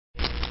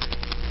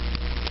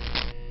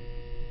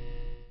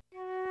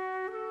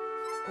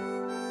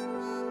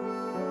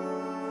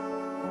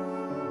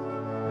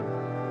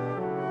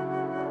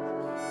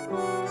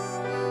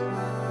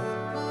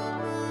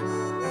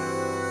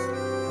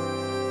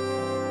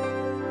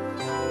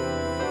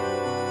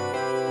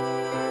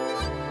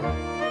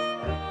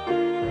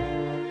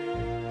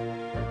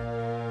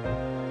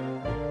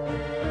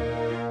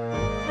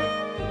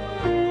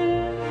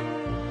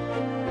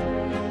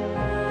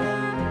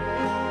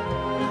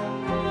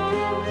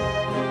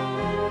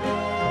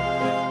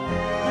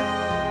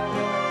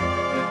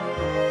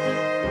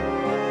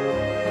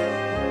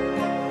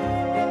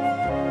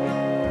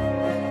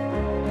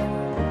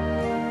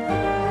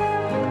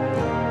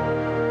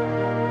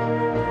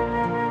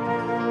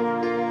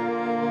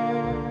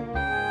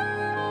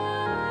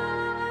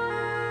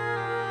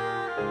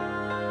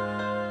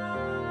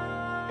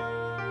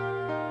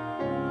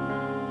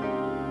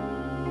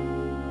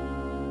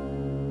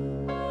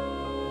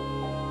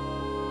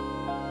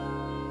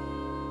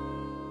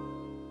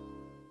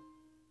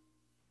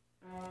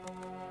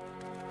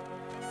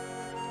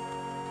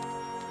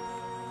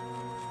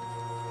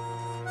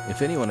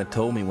If anyone had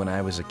told me when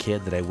I was a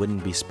kid that I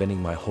wouldn't be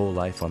spending my whole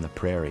life on the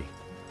prairie,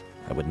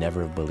 I would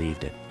never have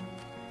believed it.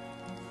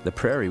 The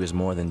prairie was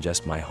more than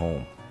just my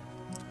home.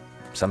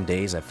 Some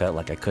days I felt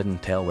like I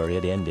couldn't tell where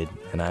it ended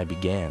and I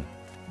began.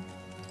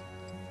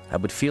 I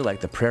would feel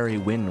like the prairie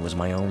wind was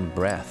my own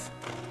breath,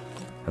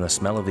 and the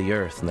smell of the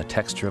earth and the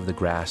texture of the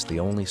grass the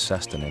only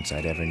sustenance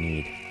I'd ever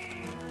need.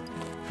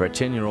 For a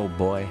 10-year-old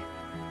boy,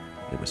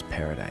 it was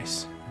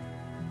paradise.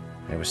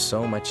 There was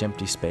so much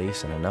empty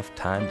space and enough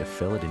time to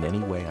fill it in any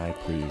way I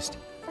pleased.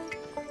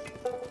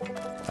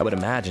 I would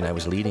imagine I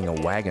was leading a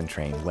wagon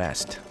train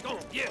west,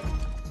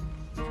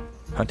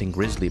 hunting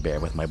grizzly bear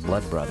with my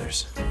blood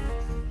brothers.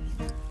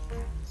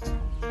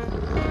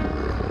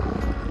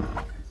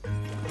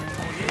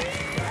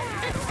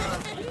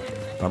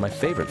 Or my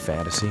favorite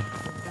fantasy,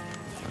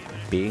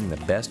 being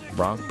the best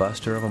bronc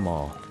buster of them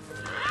all.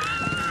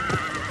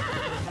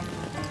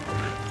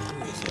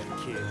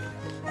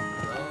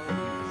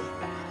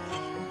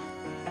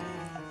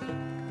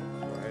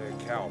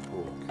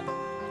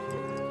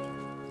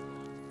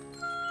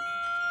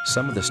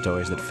 Some of the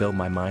stories that filled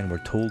my mind were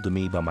told to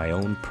me by my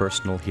own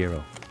personal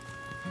hero,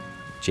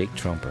 Jake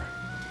Trumper.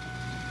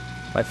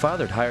 My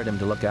father had hired him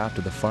to look after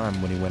the farm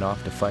when he went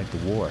off to fight the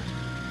war.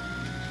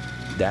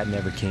 Dad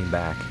never came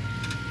back,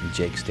 and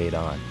Jake stayed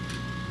on.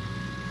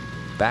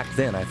 Back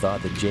then, I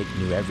thought that Jake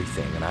knew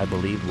everything, and I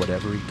believed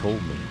whatever he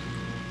told me.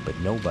 But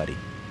nobody,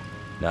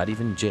 not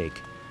even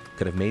Jake,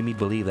 could have made me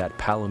believe that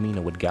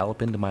Palomino would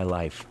gallop into my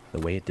life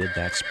the way it did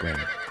that spring.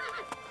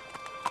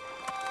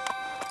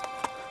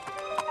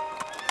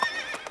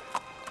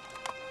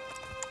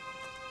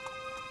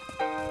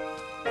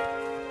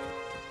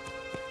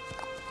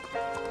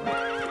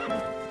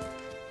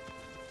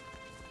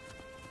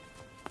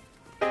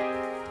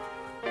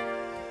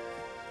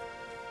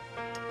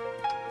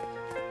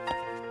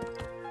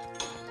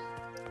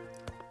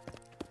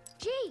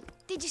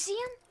 Did you see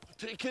him?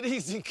 Take it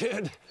easy,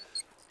 kid.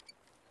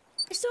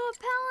 I saw a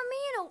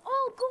Palomino,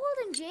 all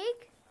golden,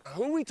 Jake.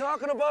 Who are we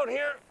talking about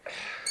here?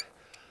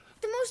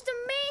 The most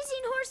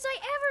amazing horse I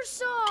ever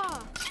saw.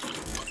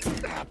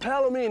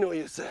 Palomino,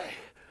 you say?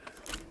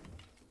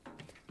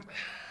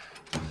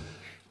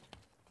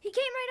 He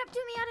came right up to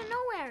me out of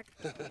nowhere.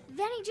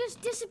 Then he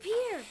just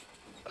disappeared.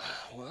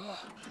 Well...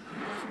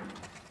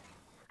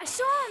 I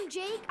saw him,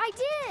 Jake. I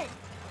did.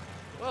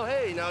 Well,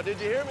 hey, now, did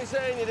you hear me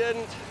saying you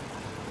didn't?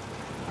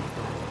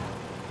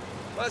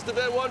 Must have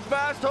been one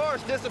fast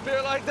horse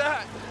disappear like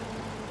that.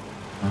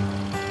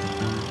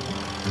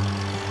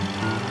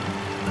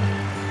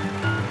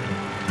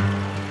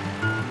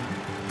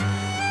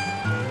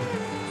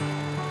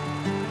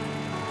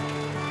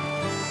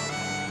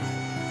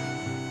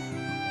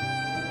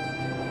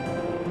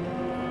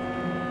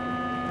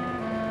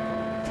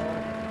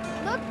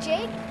 Look,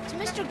 Jake, it's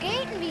Mr.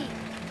 Gatenby.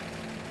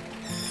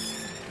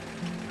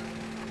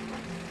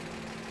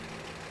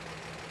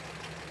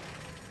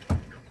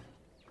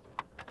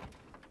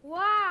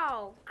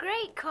 Wow,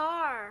 great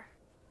car.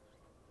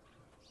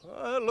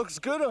 It looks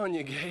good on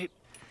you, Gate.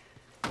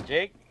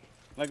 Jake,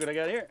 look what I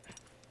got here.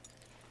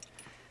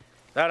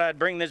 Thought I'd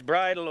bring this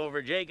bridle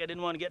over, Jake. I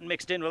didn't want to get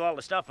mixed in with all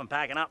the stuff I'm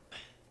packing up.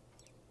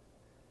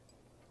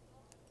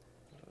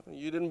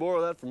 You didn't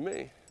borrow that from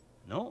me.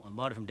 No, I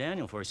bought it from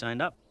Daniel before he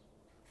signed up.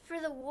 For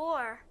the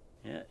war.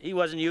 Yeah, he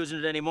wasn't using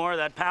it anymore.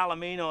 That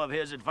Palomino of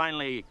his had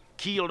finally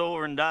keeled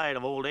over and died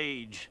of old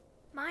age.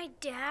 My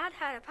dad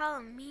had a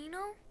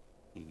Palomino?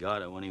 He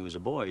got it when he was a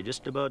boy,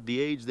 just about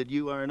the age that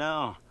you are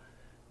now.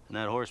 And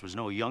that horse was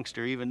no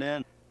youngster even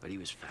then, but he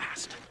was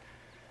fast.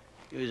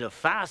 He was the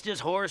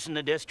fastest horse in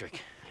the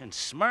district, and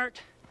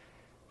smart.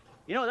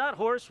 You know, that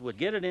horse would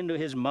get it into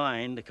his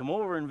mind to come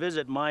over and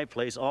visit my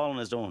place all on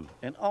his own,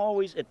 and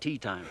always at tea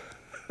time.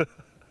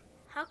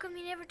 How come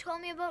you never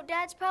told me about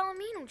Dad's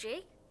Palomino,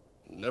 Jake?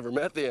 Never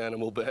met the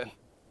animal, Ben.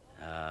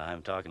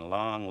 I'm talking a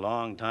long,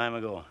 long time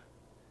ago.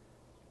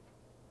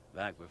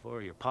 Back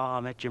before your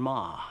pa met your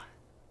ma.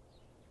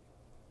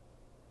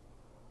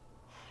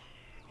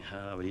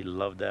 But he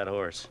loved that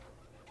horse.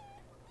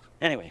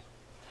 Anyway,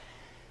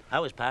 I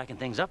was packing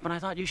things up and I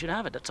thought you should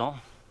have it, that's all.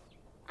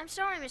 I'm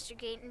sorry, Mr.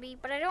 Gatenby,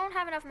 but I don't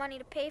have enough money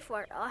to pay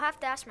for it. I'll have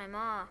to ask my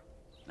ma.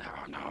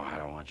 No, I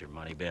don't want your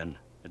money, Ben.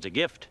 It's a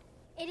gift.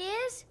 It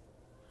is?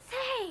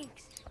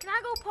 Thanks. Can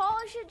I go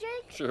polish it,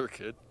 Jake? Sure,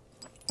 kid.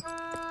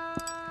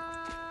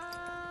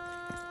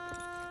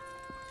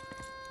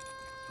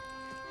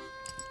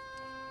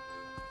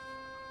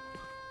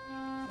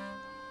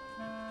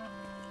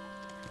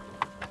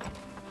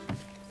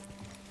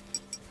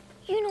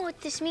 You know what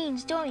this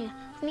means, don't you?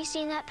 Me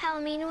seeing that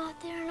palomino out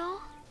there and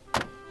all?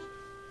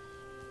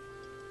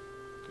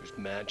 There's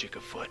magic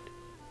afoot.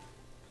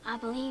 I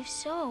believe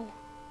so.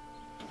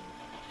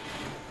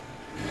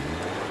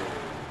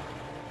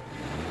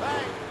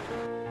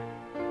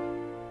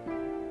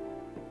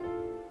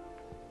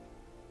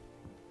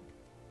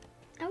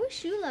 I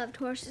wish you loved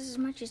horses as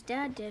much as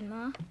Dad did,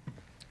 Ma.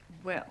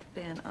 Well,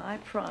 Ben, I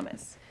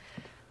promise.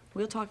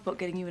 We'll talk about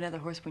getting you another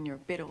horse when you're a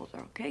bit older,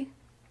 okay?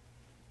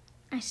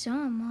 I saw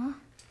him, Ma.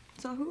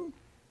 Saw who?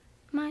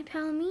 My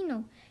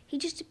palomino. He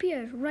just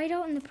appeared right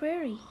out in the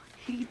prairie.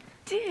 He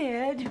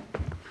did?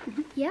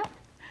 Yep.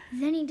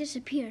 Then he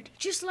disappeared,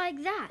 just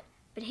like that.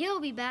 But he'll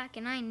be back,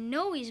 and I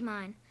know he's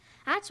mine.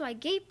 That's why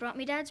Gate brought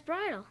me Dad's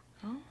bridle.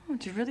 Oh,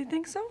 do you really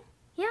think so?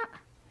 Yeah.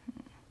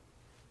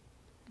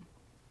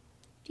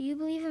 Do you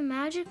believe in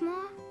magic,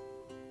 Ma?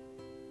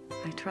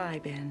 I try,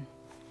 Ben.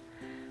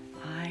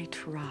 I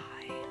try.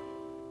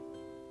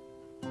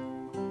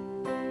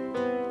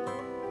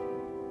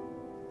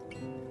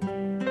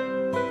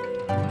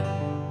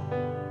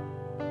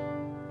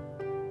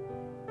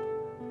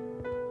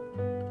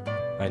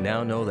 I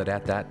now know that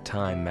at that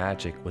time,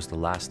 magic was the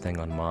last thing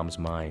on Mom's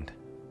mind.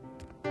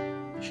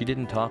 She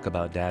didn't talk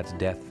about Dad's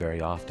death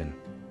very often,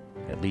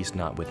 at least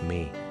not with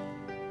me.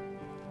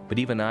 But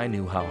even I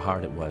knew how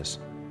hard it was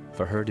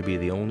for her to be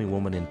the only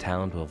woman in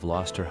town to have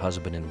lost her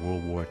husband in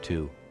World War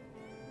II.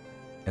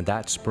 And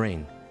that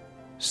spring,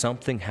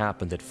 something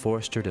happened that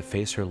forced her to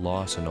face her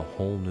loss in a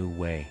whole new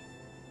way.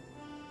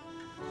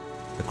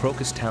 The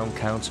Crocus Town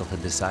Council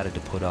had decided to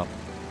put up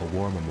a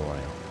war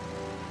memorial.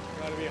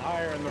 Gotta be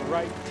higher on the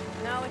right.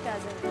 No, it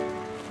doesn't.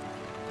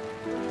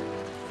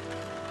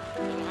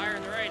 A little higher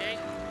on the right, eh?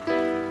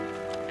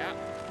 Yeah.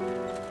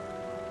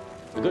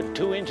 A good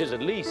 2 inches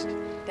at least.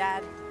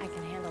 Dad, I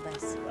can handle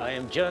this. I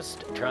am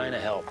just trying to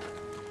help.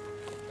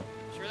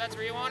 Sure that's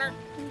where you want her?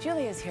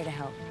 Julia's here to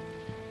help.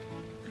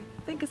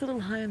 I think it's a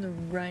little high on the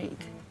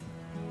right.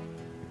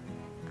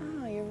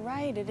 Oh, you're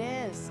right, it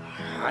is.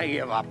 I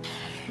give up.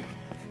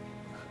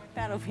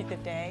 That'll be the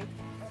day.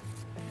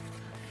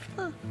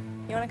 Huh.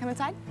 You want to come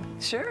inside?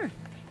 Sure.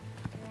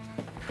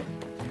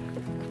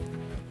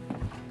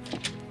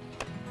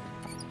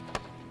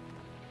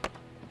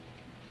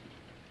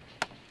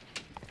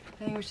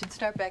 I think we should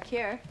start back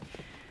here.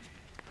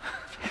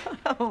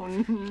 Oh,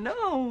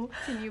 no.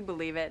 Can you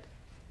believe it?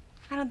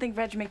 I don't think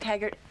Reg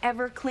McTaggart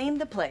ever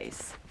cleaned the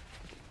place.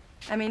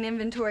 I mean,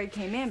 inventory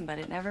came in, but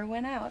it never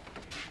went out.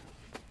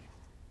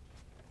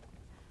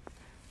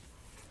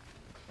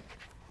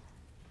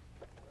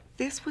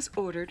 This was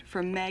ordered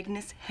for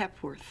Magnus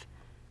Hepworth.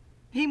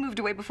 He moved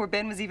away before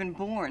Ben was even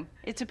born.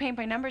 It's a paint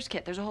by numbers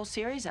kit. There's a whole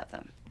series of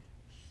them.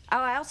 Oh,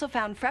 I also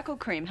found freckle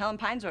cream Helen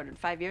Pines ordered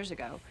 5 years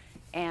ago.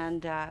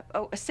 And, a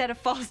set of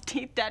false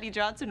teeth Daddy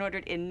Johnson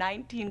ordered in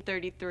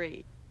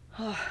 1933.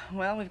 Oh,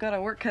 well, we've got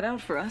our work cut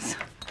out for us.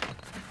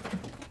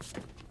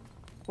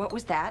 What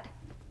was that?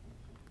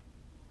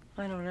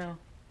 I don't know.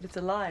 It's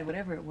a lie,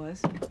 whatever it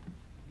was.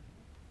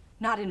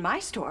 Not in my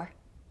store.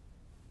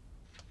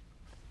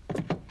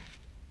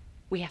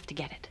 We have to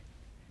get it.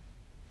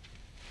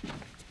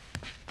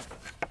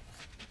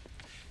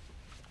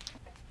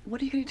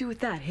 What are you going to do with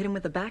that? Hit him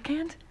with a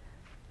backhand?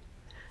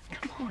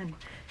 Come on.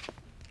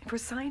 If we're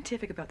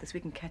scientific about this, we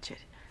can catch it.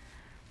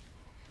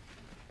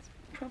 It's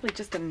probably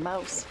just a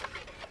mouse.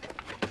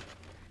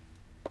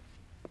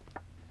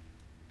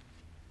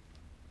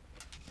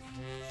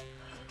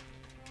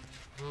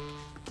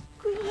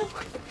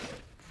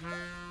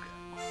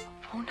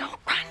 Oh, no,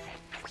 run.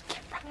 We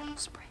can't run.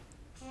 Spray.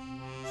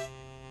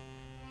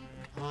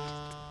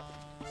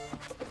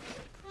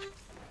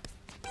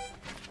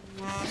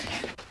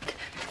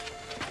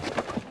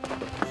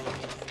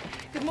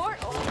 Good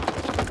morning.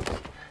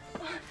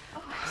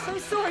 So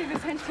sorry,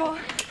 Miss Henshaw.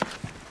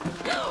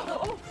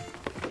 Oh.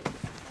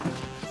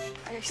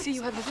 I see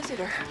you have a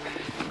visitor.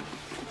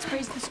 Let's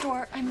praise the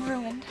store. I'm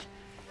ruined.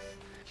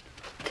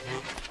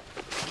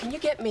 Can you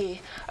get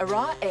me a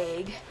raw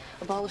egg,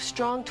 a ball of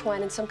strong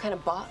twine, and some kind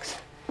of box?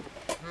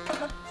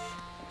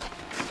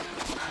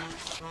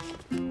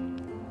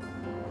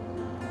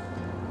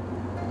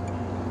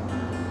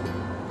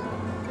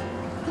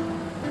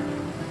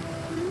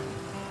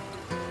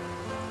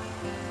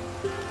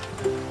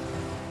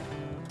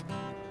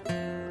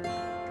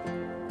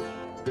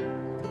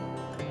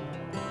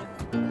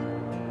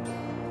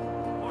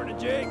 Morning,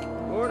 Jake.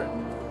 Morning.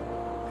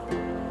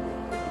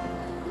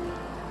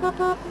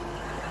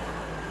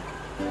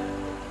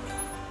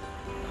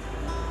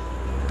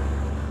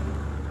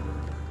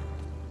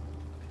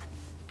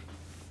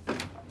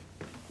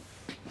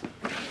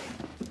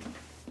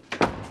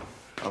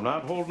 I'm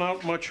not holding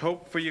out much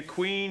hope for your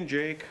queen,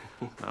 Jake.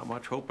 Not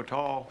much hope at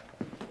all.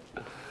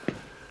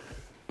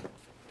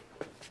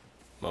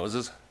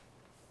 Moses?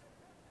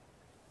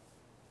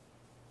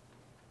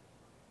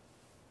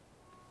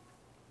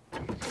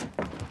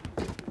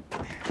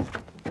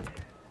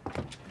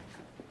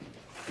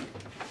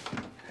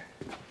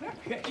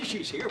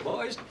 She's here,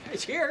 boys.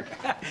 It's here.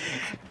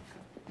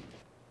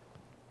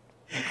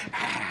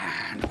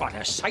 And what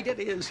a sight it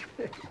is.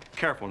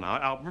 Careful now,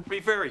 Albert. Be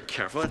very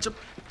careful. It's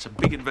a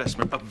big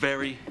investment, a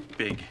very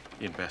big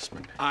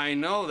investment. I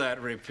know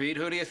that, Repeat.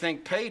 Who do you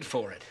think paid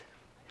for it?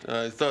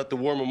 I thought the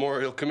War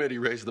Memorial Committee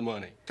raised the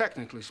money.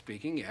 Technically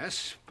speaking,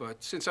 yes.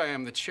 But since I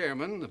am the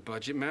chairman, the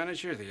budget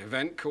manager, the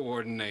event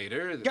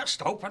coordinator...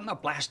 Just open the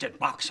blasted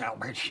box,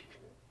 Albert.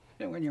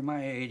 When you're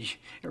my age,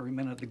 every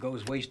minute that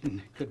goes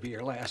wasting could be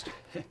your last.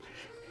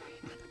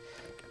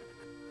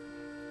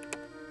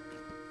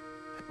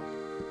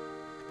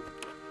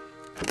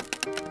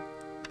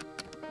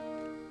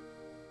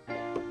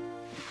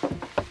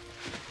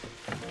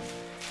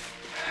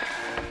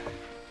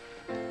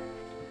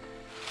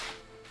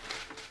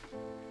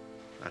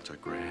 That's a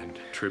grand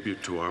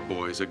tribute to our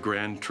boys, a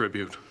grand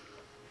tribute.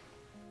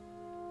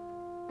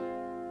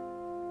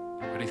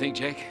 What do you think,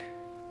 Jake?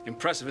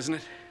 Impressive, isn't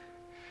it?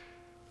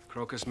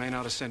 Crocus may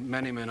not have sent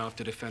many men off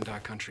to defend our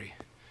country,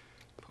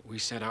 but we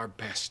sent our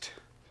best.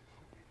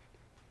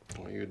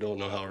 Well, you don't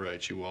know how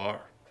right you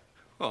are.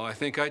 Well, I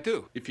think I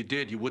do. If you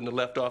did, you wouldn't have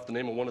left off the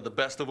name of one of the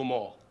best of them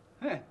all.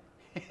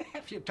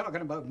 If you're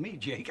talking about me,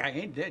 Jake, I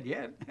ain't dead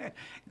yet.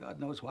 God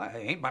knows why I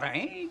ain't, but I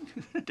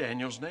ain't.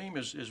 Daniel's name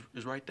is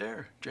right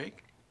there,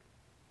 Jake.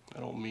 I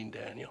don't mean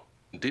Daniel.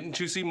 Didn't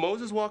you see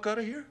Moses walk out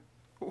of here?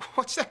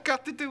 What's that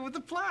got to do with the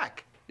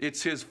plaque?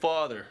 It's his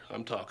father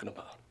I'm talking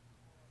about.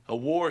 A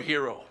war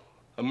hero.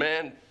 A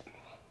man...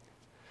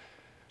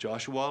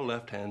 Joshua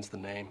Left Hand's the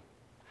name.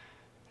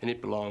 And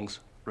it belongs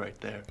right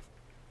there.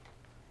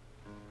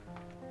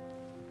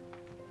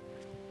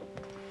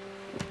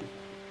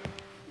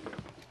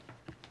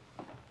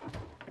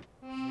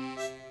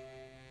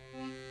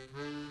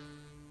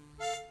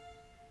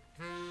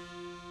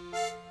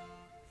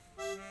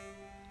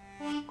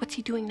 What's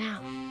he doing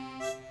now?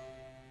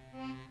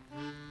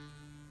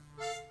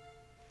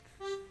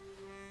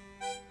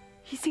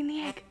 He's seen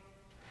the egg.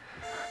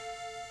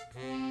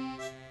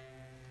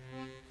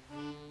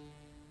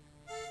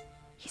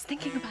 He's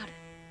thinking about it.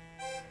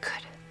 Good.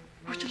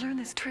 Where'd you learn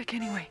this trick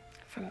anyway?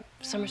 From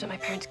summers at my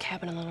parents'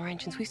 cabin in the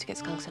Laurentians. We used to get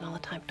skunks in all the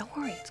time. Don't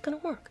worry, it's gonna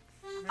work.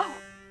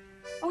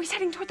 Oh, he's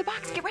heading toward the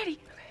box. Get ready.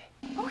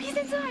 Okay. Oh, he's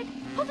inside.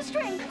 Pull the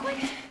string,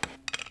 quick.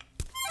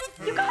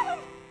 You got him.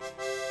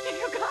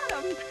 You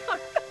got him.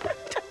 I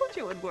told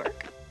you it would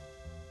work.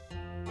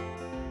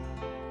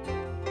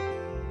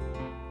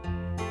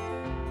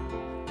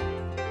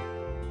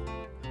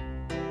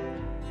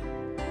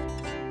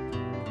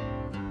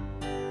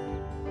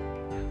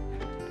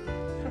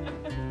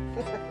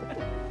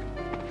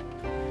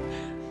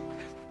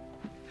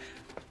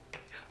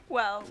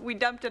 Well, we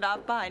dumped it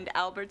off behind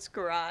Albert's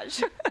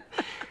garage.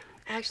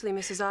 Actually,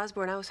 Mrs.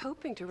 Osborne, I was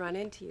hoping to run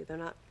into you, though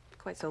not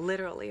quite so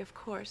literally, of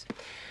course.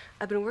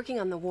 I've been working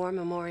on the War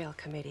Memorial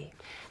Committee,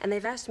 and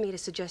they've asked me to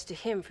suggest a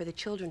hymn for the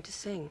children to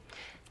sing.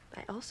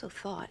 I also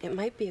thought it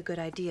might be a good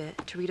idea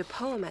to read a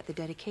poem at the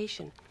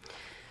dedication.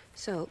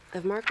 So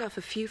I've marked off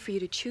a few for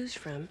you to choose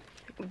from.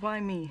 Why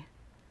me?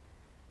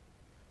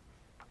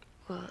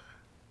 Well,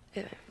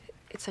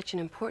 it's such an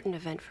important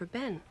event for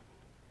Ben.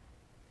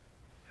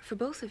 For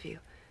both of you.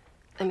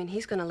 I mean,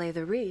 he's going to lay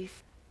the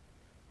wreath.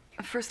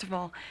 First of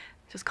all,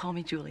 just call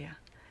me Julia.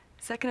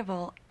 Second of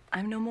all,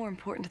 I'm no more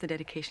important to the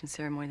dedication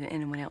ceremony than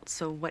anyone else,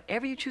 so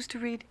whatever you choose to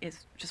read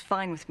is just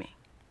fine with me.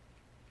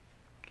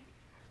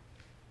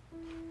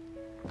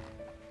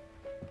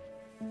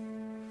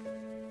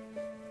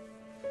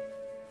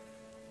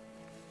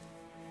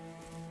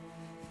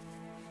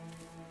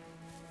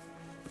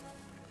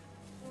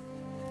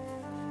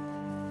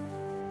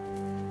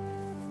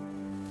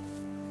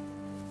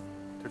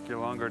 Took you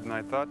longer than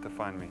I thought to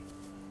find me.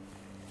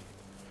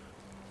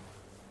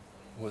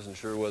 Wasn't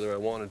sure whether I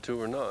wanted to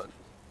or not.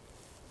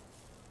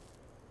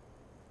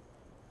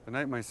 The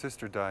night my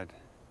sister died,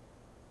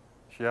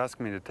 she asked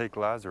me to take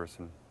Lazarus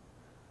and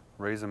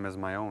raise him as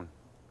my own.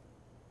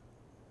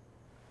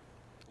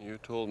 You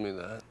told me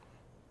that.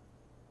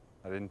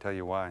 I didn't tell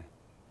you why.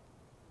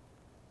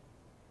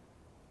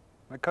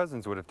 My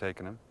cousins would have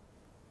taken him.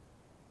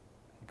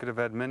 He could have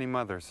had many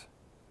mothers.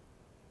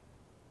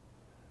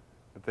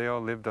 But they all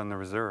lived on the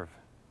reserve.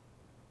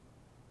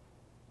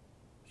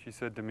 She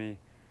said to me,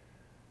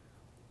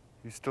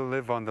 "You still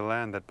live on the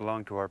land that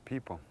belonged to our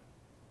people.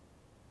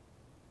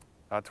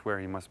 That's where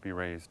he must be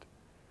raised."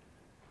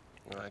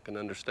 I can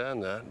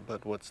understand that,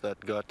 but what's that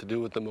got to do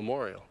with the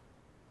memorial?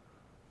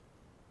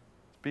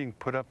 It's being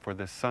put up for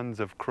the sons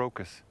of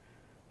Crocus.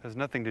 It has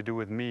nothing to do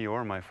with me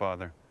or my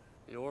father.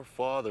 Your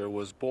father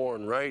was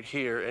born right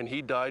here, and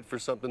he died for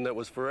something that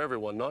was for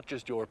everyone, not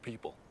just your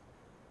people.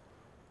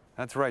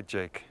 That's right,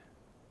 Jake.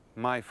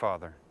 My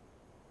father.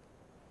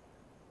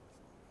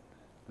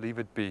 Leave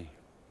it be.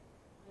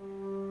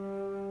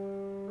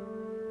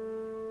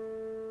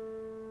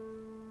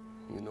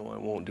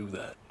 won't do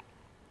that.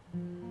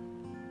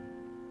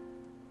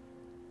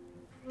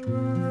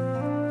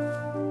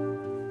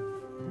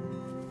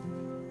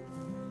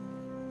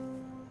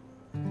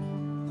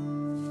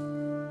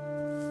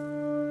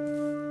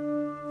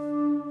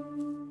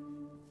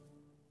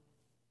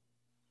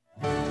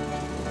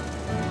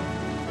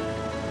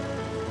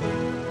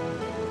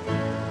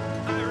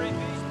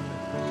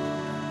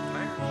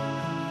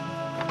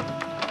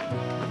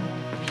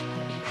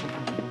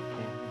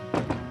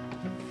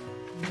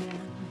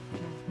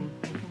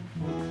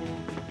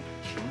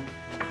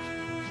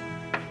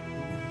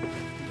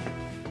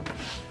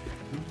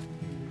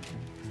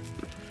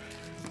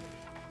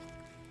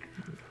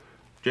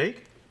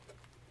 Jake?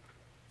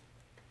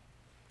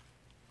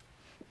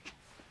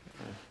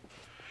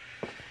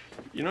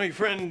 You know, your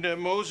friend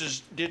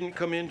Moses didn't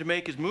come in to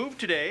make his move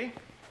today.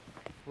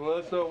 Well,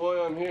 that's not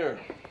why I'm here.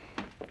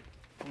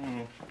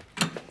 Well,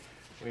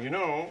 you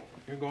know,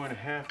 you're going to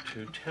have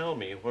to tell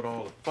me what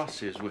all the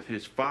fuss is with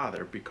his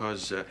father,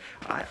 because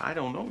I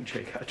don't know,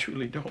 Jake. I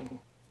truly don't.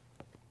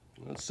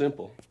 That's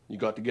simple. You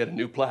got to get a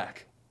new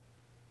plaque.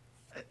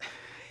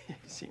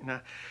 See,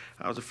 now,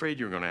 I was afraid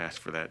you were going to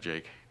ask for that,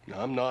 Jake.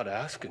 I'm not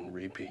asking,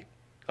 Repeat.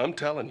 I'm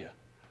telling you.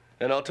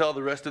 And I'll tell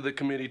the rest of the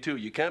committee, too.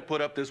 You can't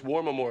put up this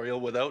war memorial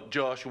without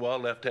Joshua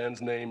Left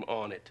Hand's name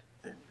on it.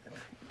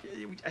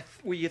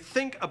 Will you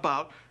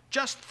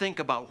just think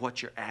about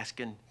what you're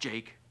asking,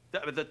 Jake?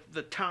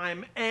 The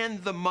time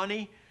and the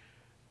money.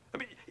 I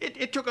mean,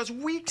 it took us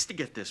weeks to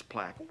get this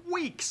plaque.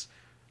 Weeks.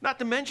 Not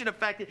to mention the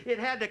fact that it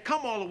had to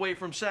come all the way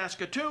from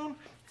Saskatoon,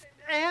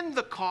 and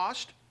the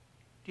cost.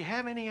 Do you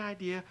have any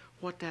idea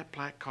what that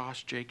plaque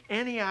cost, Jake?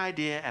 Any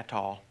idea at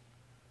all?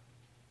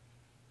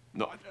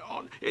 No,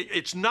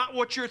 it's not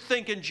what you're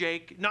thinking,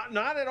 Jake.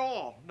 Not at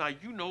all. Now,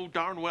 you know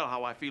darn well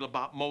how I feel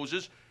about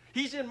Moses.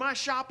 He's in my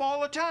shop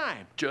all the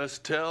time.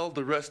 Just tell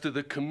the rest of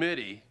the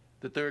committee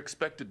that they're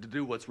expected to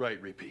do what's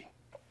right, Repeat.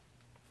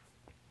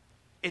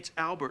 It's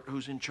Albert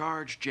who's in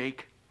charge,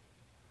 Jake.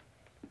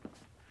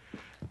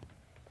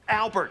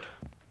 Albert!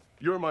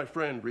 You're my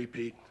friend,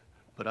 Repeat,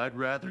 but I'd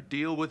rather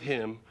deal with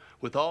him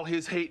with all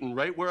his hating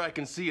right where I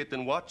can see it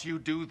than watch you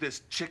do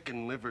this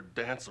chicken liver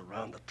dance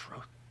around the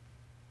truth.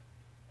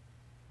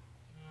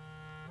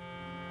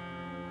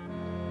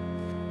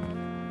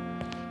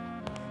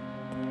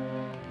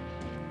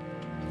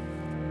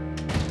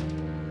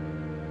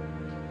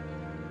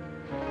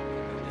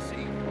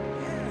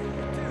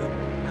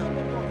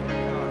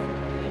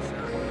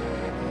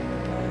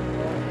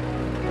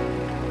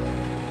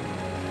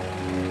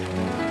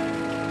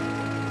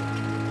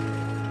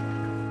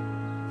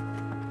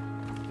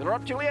 Dinner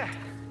up, Julia?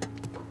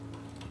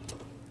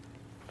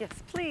 Yes,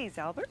 please,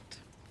 Albert.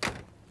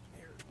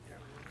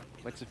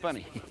 What's so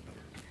funny?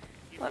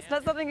 Well, it's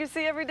not something you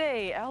see every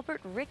day. Albert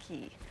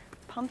Rickey,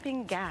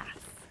 pumping gas.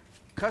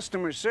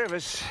 Customer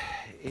service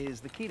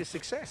is the key to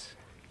success.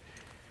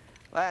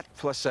 That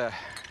plus a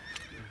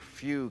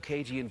few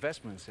KG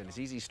investments, and it's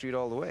Easy Street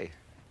all the way.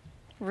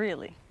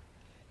 Really?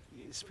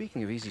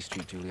 Speaking of Easy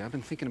Street, Julia, I've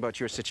been thinking about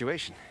your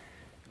situation.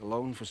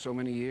 Alone for so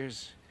many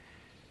years.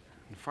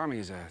 And farming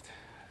is a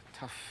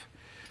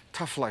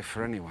tough life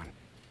for anyone.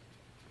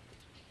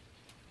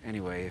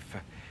 Anyway, if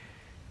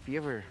you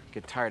ever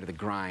get tired of the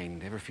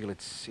grind, ever feel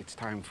it's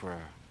time for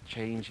a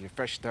change, a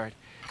fresh start,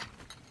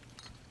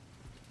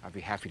 I'd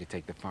be happy to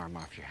take the farm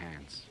off your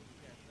hands.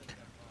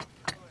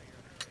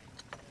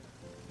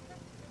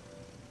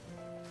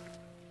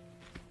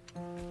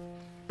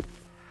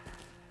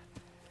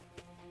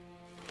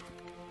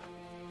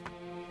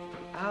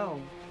 Oh.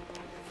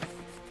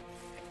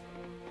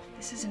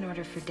 This is an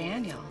order for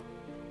Daniel.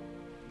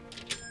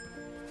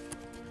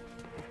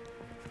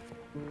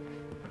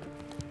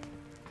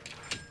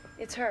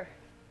 It's her.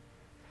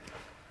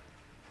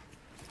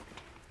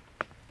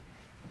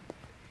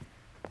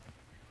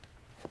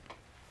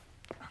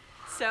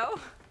 So,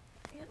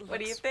 what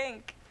do you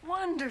think?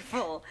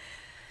 Wonderful.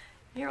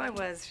 Here I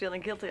was, feeling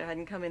guilty I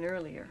hadn't come in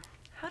earlier.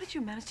 How did you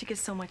manage to get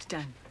so much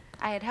done?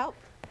 I had help.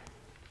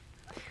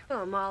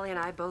 Well, Molly and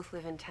I both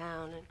live in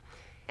town, and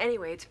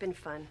anyway, it's been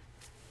fun.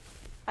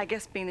 I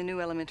guess being a new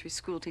elementary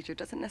school teacher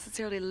doesn't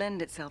necessarily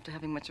lend itself to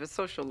having much of a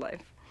social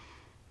life.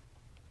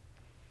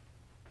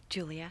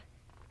 Julia,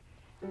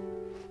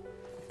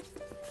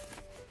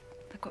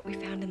 look what we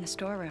found in the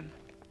storeroom.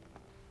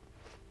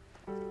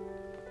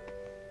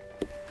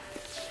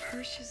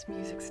 Hirsch's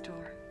music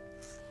store.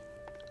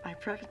 I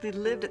practically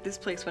lived at this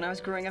place when I was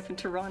growing up in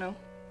Toronto.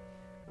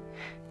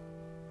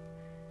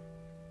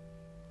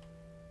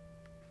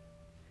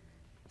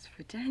 It's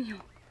for Daniel.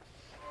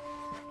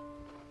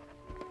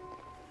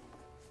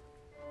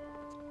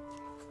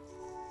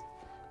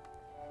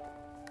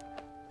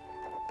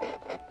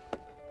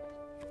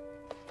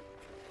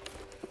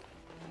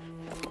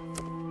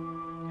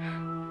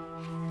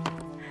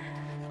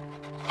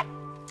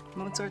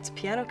 Mozart's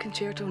Piano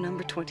Concerto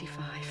Number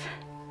 25.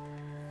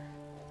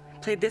 I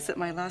played this at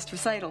my last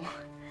recital.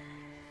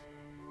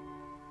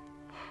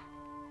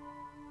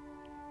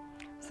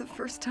 It was the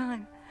first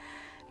time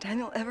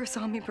Daniel ever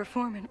saw me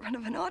perform in front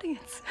of an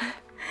audience.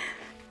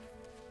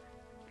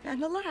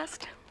 And the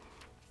last.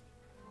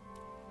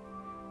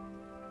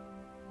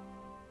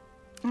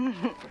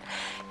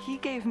 He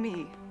gave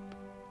me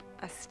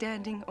a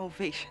standing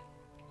ovation.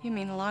 You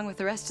mean along with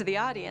the rest of the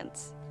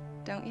audience,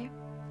 don't you?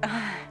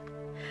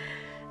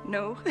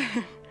 No.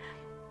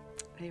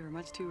 They were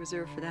much too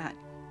reserved for that.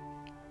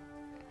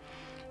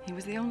 He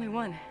was the only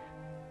one.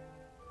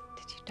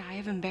 Did you die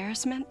of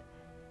embarrassment?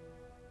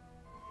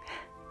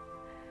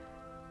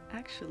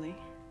 Actually,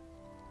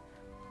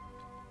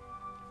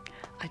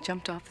 I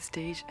jumped off the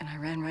stage and I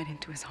ran right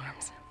into his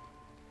arms.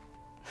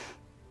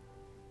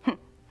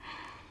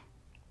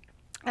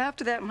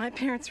 After that, my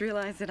parents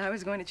realized that I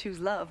was going to choose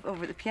love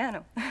over the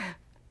piano.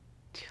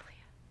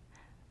 Julia,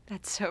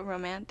 that's so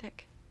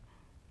romantic.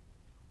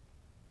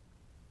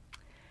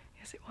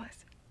 Yes, it was.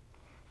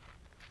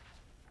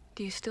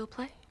 Do you still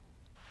play?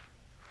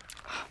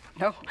 Oh,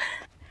 no.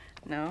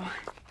 No.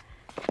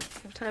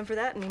 No time for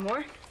that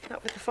anymore.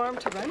 Not with the farm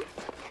to run.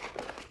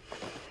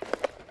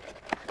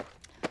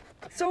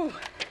 So,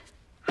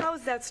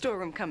 how's that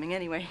storeroom coming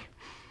anyway?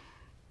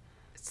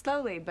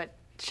 Slowly, but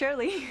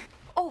surely.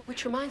 Oh,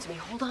 which reminds me,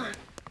 hold on.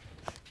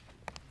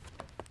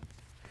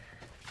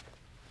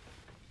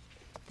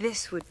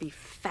 This would be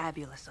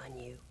fabulous on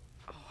you.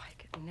 Oh, I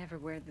could never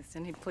wear this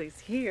anyplace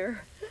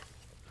here.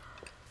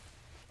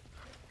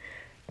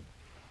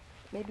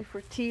 Maybe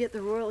for tea at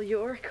the Royal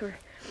York or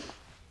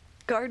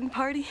garden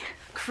party,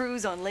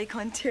 cruise on Lake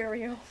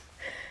Ontario.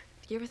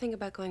 Do you ever think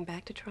about going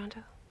back to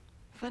Toronto?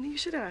 Funny you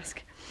should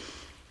ask.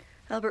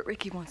 Albert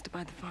Rickey wants to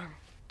buy the farm.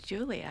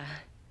 Julia,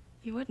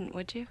 you wouldn't,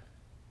 would you?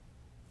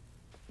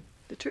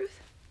 The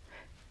truth?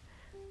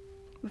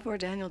 Before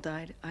Daniel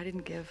died, I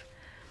didn't give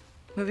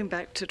moving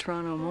back to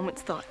Toronto a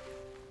moment's thought.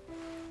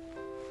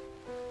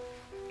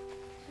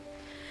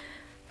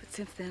 But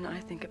since then, I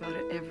think about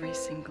it every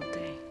single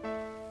day.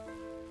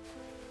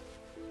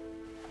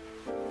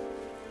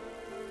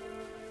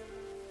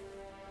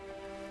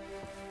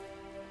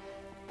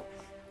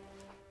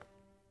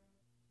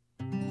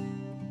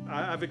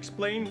 I've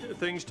explained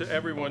things to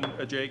everyone,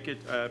 Jake.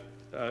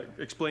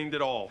 Explained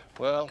it all.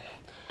 Well,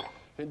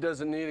 it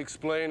doesn't need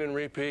explaining,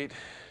 Repeat.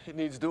 It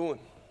needs doing.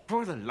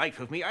 For the life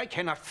of me, I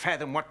cannot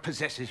fathom what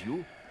possesses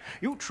you.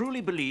 You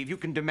truly believe you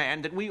can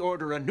demand that we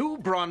order a new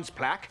bronze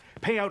plaque,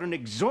 pay out an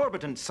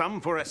exorbitant sum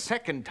for a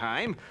second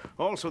time,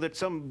 also that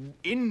some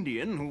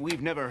Indian who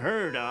we've never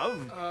heard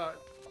of...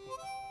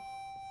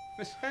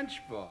 Miss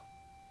Henchbaugh.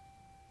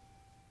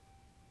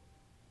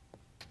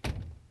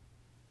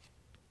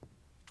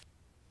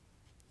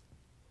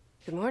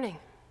 Good morning.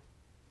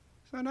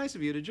 So nice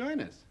of you to join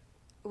us.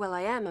 Well,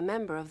 I am a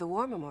member of the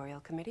War Memorial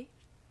Committee.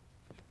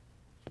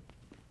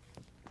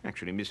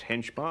 Actually, Miss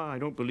Henchbaugh, I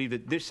don't believe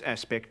that this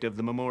aspect of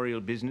the memorial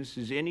business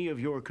is any of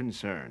your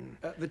concern.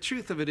 The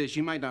truth of it is,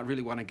 you might not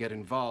really want to get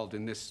involved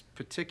in this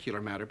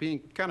particular matter. Being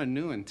kind of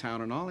new in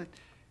town and all,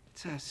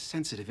 it's a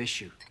sensitive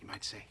issue, you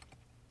might say.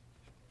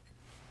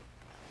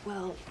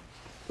 Well,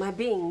 my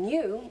being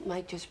new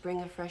might just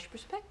bring a fresh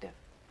perspective.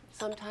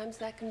 Sometimes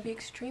that can be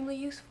extremely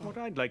useful. What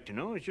I'd like to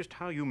know is just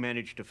how you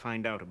managed to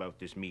find out about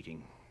this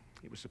meeting.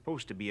 It was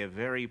supposed to be a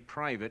very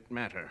private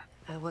matter.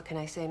 What can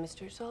I say,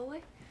 Mr.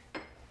 Solway?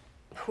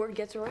 Word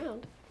gets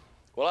around.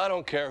 Well, I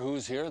don't care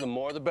who's here, the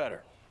more the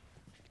better.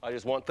 I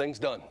just want things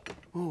done.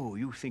 Oh,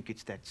 you think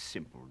it's that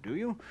simple, do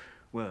you?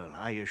 Well,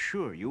 I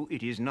assure you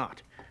it is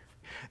not.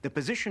 The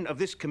position of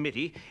this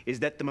committee is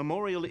that the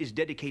memorial is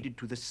dedicated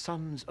to the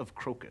sons of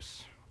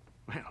Crocus.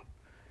 Well,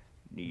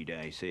 need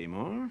I say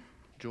more?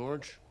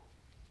 George,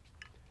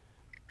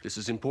 this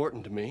is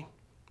important to me.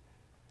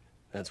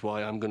 That's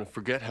why I'm going to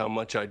forget how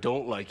much I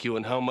don't like you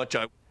and how much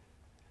I...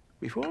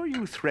 Before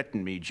you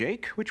threaten me,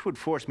 Jake, which would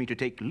force me to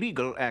take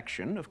legal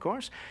action, of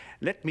course,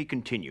 let me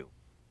continue.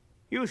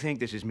 You think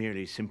this is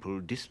merely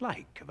simple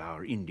dislike of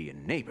our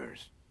Indian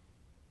neighbors.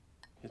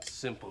 It's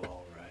simple,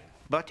 all right.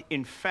 But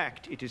in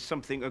fact, it is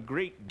something a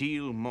great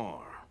deal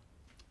more.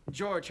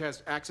 George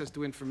has access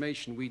to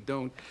information we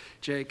don't.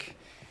 Jake,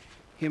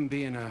 him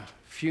being a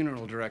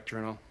funeral director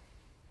and all.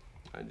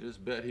 I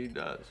just bet he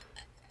does.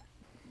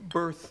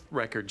 Birth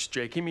records,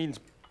 Jake. He means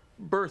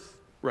birth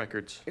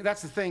records.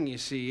 That's the thing, you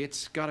see.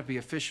 It's got to be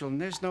official,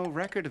 and there's no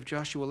record of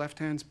Joshua Left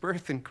Hand's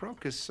birth in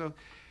Crocus, so,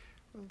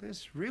 well,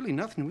 there's really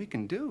nothing we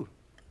can do.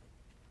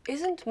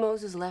 Isn't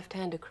Moses Left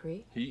Hand a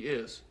Cree? He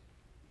is.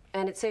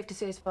 And it's safe to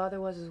say his father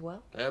was as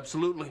well?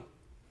 Absolutely.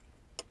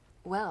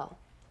 Well,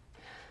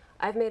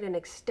 I've made an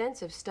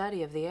extensive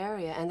study of the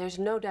area, and there's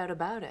no doubt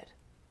about it.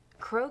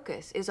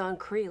 Crocus is on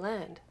Cree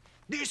land.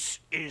 This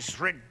is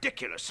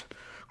ridiculous.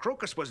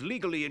 Crocus was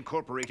legally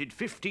incorporated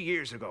 50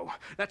 years ago.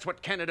 That's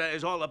what Canada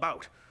is all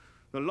about.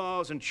 The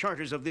laws and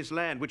charters of this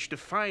land which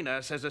define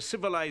us as a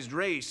civilized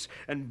race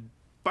and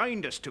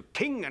bind us to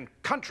king and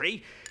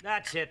country.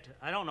 That's it.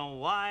 I don't know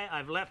why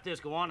I've let this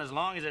go on as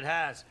long as it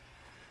has.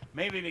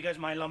 Maybe because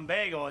my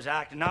lumbago is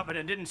acting up and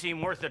it didn't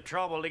seem worth the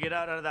trouble to get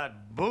out of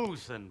that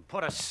booth and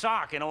put a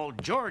sock in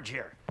old George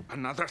here.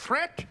 Another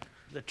threat?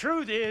 The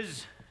truth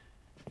is,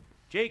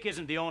 Jake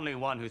isn't the only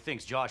one who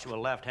thinks Joshua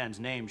Left Hand's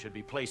name should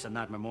be placed on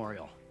that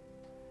memorial.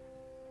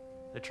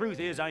 The truth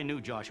is, I knew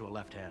Joshua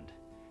Left Hand.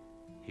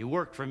 He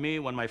worked for me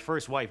when my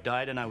first wife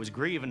died, and I was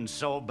grieving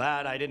so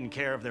bad I didn't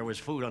care if there was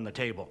food on the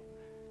table.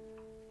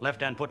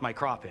 Left hand put my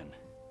crop in.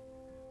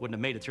 Wouldn't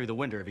have made it through the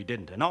winter if he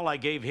didn't, and all I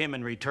gave him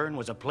in return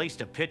was a place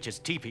to pitch his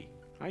teepee.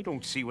 I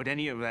don't see what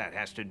any of that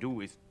has to do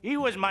with... He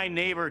was my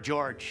neighbor,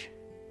 George.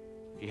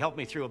 He helped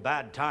me through a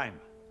bad time.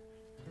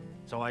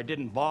 So I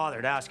didn't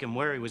bother to ask him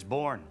where he was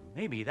born.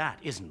 Maybe that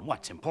isn't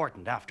what's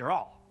important after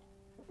all.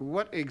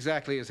 What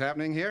exactly is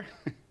happening here?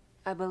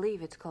 I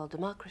believe it's called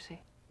democracy.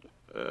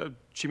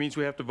 She means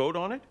we have to vote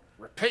on it?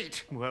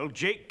 Repeat. Well,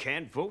 Jake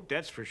can't vote,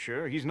 that's for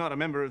sure. He's not a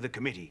member of the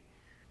committee.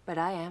 But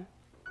I am.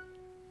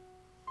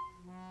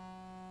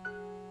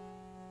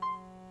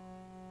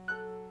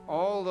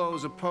 All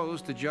those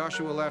opposed to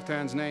Joshua Left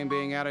Hand's name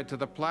being added to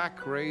the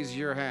plaque, raise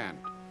your hand.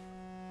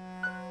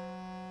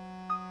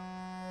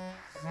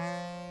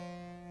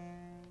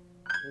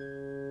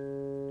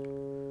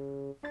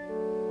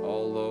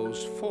 All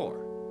those for.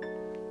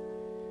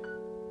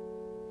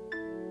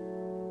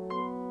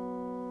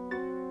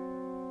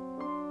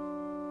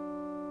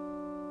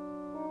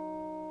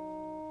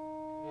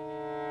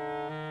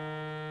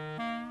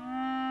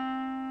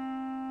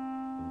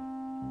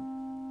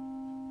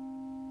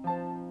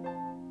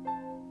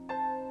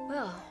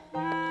 Well,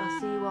 I'll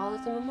see you all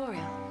at the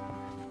memorial.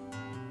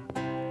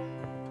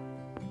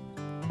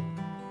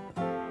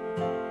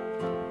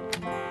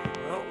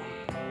 Well,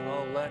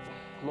 I'll let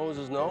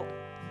Moses know.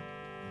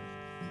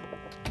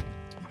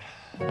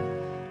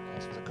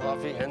 Thanks for the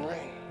coffee,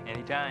 Henry.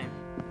 Anytime.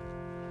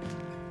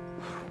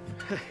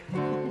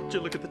 Would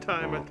you look at the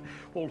time? That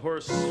old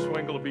horse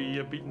Swingle will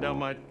be beating down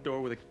my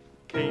door with a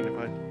cane if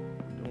I don't.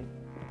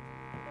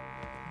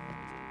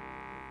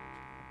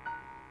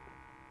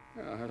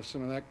 I'll have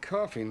some of that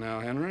coffee now,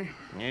 Henry.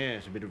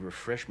 Yes, a bit of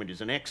refreshment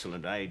is an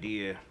excellent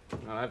idea.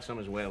 I'll have some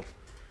as well.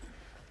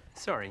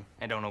 Sorry,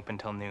 I don't open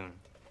till noon.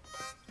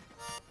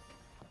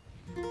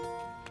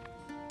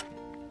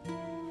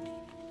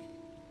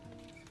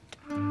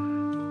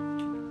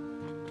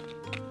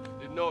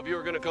 Didn't know if you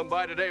were gonna come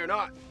by today or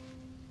not.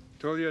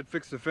 Told you I'd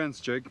fix the fence,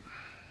 Jake.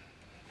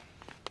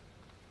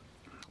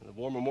 The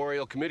War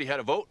Memorial Committee had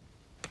a vote.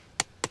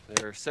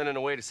 They're sending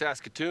away to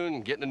Saskatoon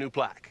and getting a new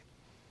plaque.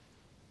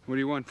 What do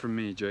you want from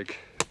me, Jake?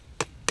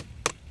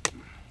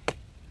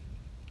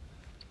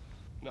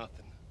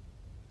 Nothing.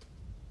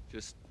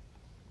 Just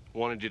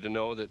wanted you to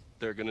know that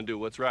they're gonna do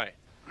what's right.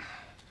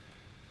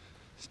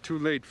 It's too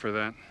late for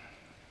that.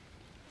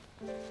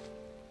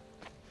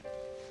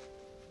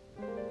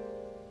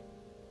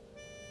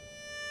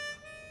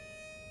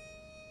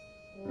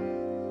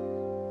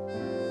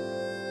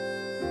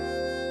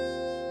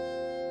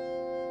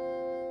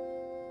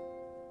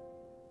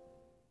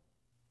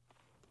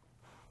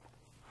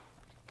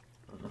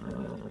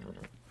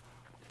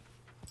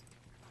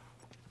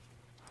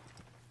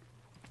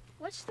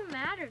 What's the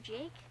matter,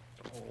 Jake?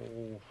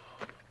 Oh,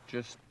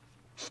 just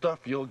stuff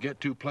you'll get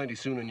to plenty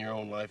soon in your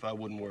own life. I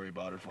wouldn't worry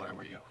about it if I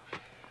were you.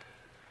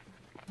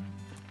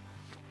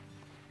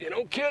 You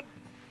know, kid,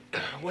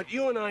 what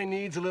you and I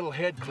need's a little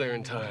head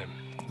clearing time.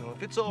 Now,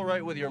 if it's all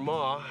right with your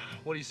ma,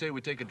 what do you say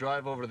we take a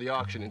drive over to the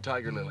auction in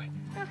Tiger Lily?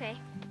 Okay.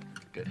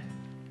 Good.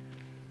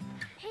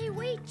 Hey,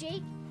 wait,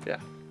 Jake. Yeah.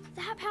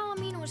 That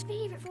Palomino's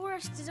favorite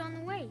forest is on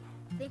the way.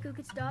 Think we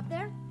could stop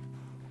there?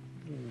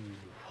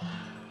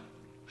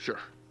 Sure.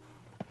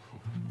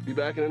 Be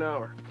back in an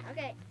hour.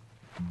 Okay.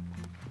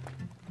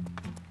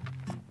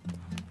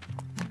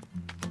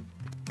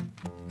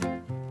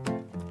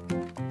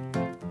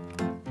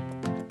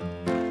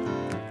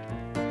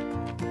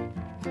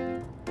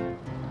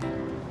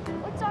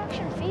 What's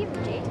auction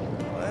fever, Jake?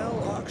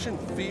 Well, auction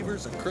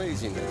fever's a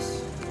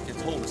craziness. It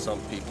gets hold of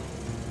some people.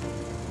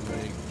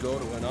 They go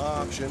to an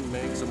auction,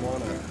 makes them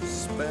want to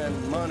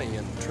spend money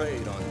and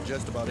trade on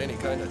just about any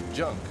kind of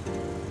junk.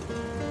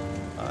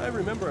 I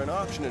remember an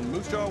auction in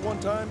Moose Jaw one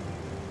time.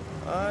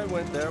 I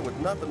went there with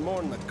nothing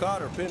more than a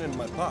cotter pin in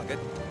my pocket.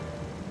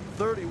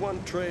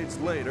 31 trades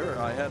later,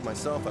 I had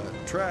myself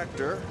a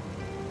tractor,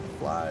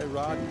 fly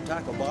rod and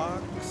tackle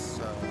box,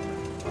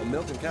 a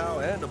milking cow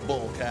and a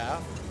bull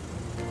calf,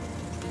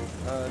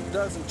 a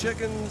dozen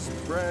chickens,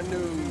 brand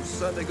new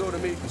Sunday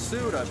go-to-meeting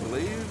suit, I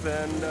believe,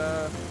 and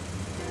well,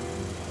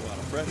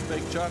 a fresh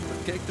baked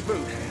chocolate cake to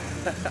boot.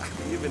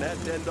 Even had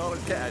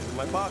 $10 cash in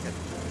my pocket.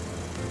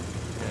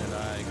 And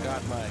I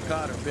got my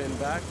cotter pin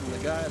back from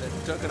the guy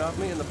that took it off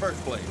me in the first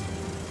place.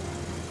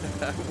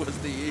 That was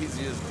the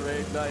easiest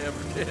trade I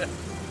ever did.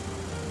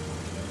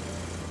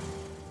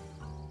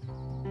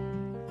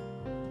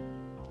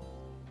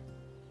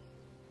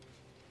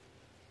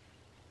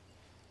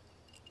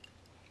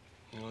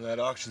 You know, that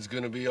auction's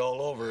gonna be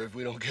all over if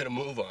we don't get a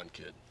move on,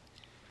 kid.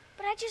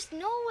 But I just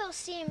know we'll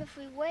see him if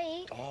we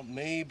wait. Oh,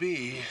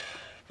 maybe.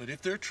 But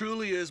if there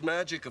truly is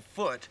magic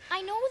afoot...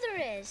 I know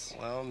there is.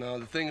 Well, now,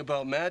 the thing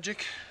about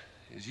magic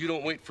is you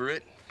don't wait for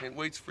it, it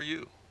waits for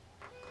you.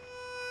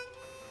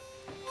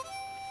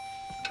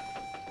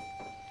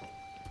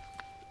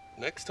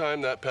 Next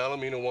time that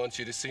Palomino wants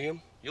you to see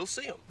him, you'll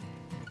see him.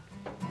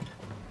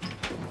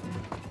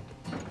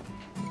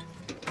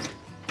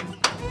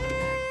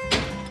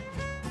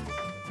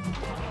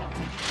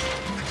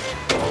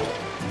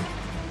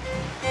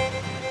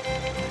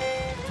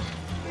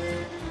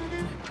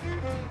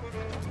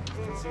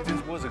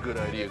 was a good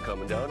idea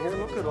coming down here.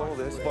 Look at all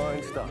this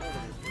fine stuff.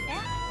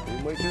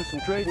 We might do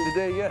some trading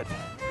today yet.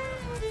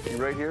 See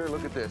right here,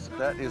 look at this.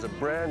 That is a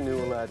brand new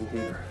Aladdin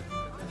heater.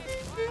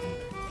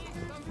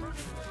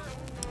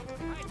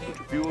 Put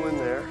your fuel in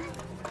there.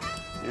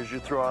 Here's your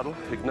throttle,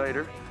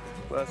 igniter.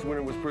 Last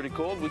winter was pretty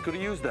cold. We could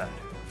have used that.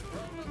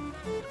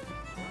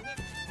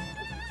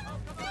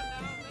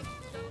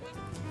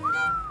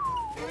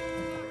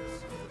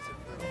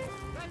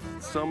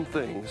 Some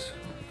things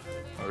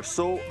are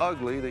so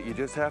ugly that you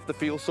just have to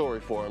feel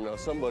sorry for them. Now,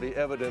 somebody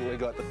evidently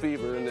got the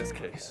fever in this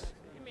case.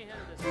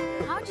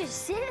 I'll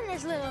just sit in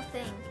this little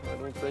thing. I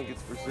don't think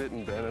it's for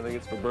sitting, Ben. I think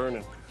it's for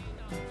burning.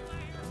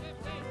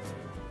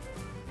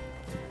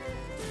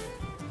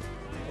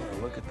 Oh,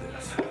 look at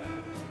this.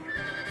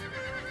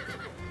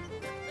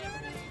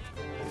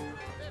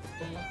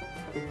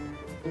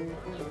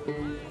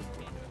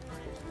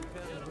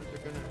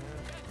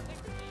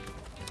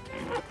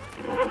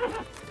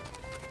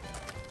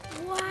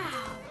 Wow.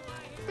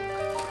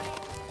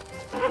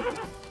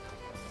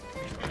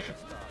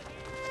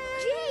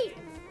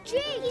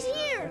 Jake, he's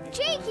here.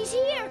 Jake, he's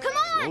here. Come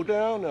on. Slow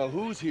down now.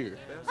 Who's here?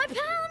 My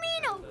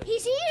Palomino.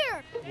 He's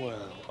here.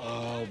 Well,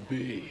 I'll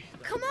be.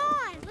 Come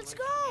on. Let's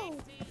go.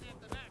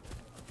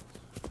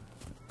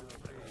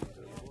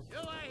 Do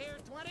I hear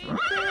 20? Do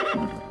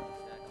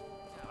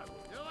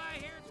I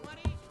hear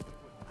 20?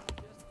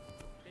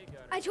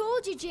 I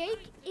told you,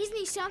 Jake. Isn't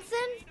he something?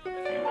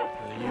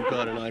 You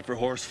got an eye for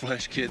horse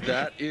flesh, kid.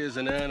 That is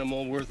an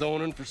animal worth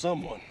owning for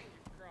someone.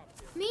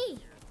 Me.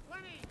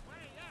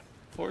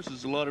 Horse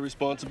is a lot of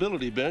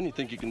responsibility, Ben. You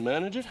think you can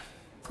manage it?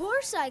 Of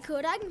course I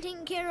could. I've been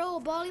taking care of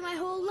old Baldy my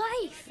whole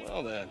life.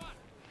 Well, then.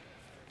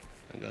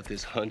 I got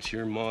this hunch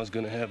your ma's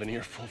gonna have an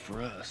earful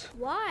for us.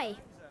 Why?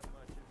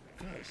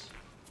 Because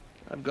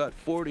I've got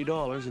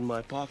 $40 in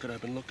my pocket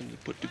I've been looking to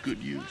put to good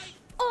use.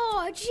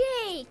 Oh,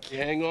 Jake!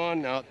 Hang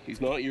on now. He's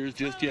not yours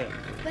just yet.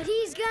 But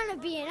he's gonna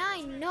be, and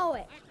I know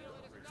it.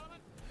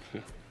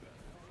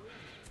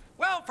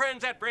 Well,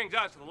 friends, that brings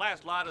us to the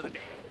last lot of the day.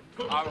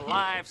 Our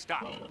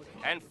livestock.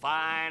 And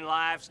fine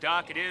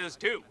livestock it is,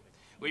 too.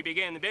 We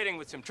begin the bidding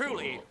with some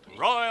truly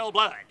royal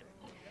blood.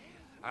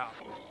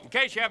 In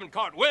case you haven't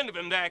caught wind of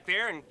him back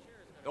there, and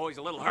always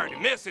a little hard to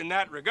miss in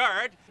that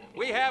regard,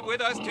 we have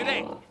with us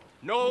today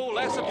no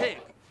less a pig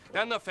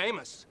than the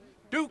famous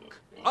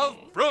Duke of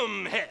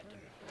Broomhead.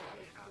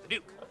 The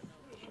Duke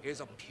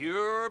is a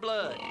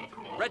pure-blood,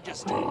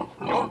 registered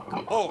York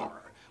whore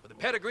with a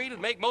pedigree to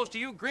make most of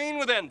you green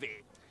with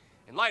envy.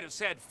 In light of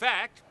said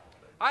fact,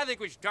 I think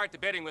we should start the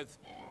bidding with,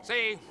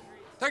 say,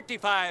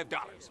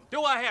 $35.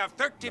 Do I have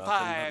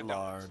 $35?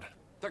 Lard.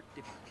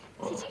 35.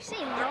 Did you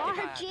say lard,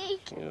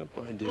 Jake? Yep,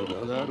 I did.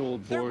 Now, that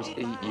old boar's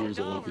 8 years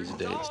old these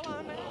days, too.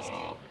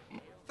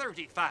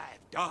 $35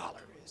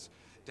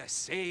 to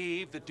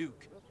save the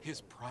Duke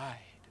his pride.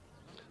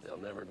 They'll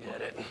never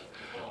get it.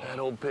 That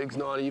old pig's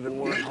not even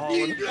worth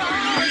hauling.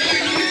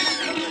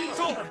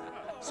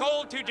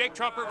 Sold to Jake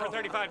Trumper for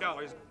 $35.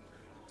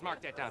 Let's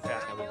mark that down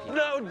fast now.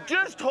 Now,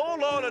 just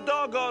hold on a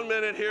doggone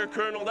minute here,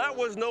 Colonel. That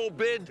was no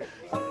bid.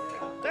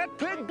 That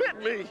pig bit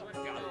me.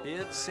 A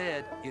bid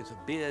said is a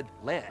bid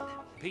led.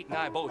 Pete and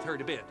I both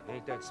heard a bid.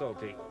 Ain't that so,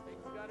 Pete?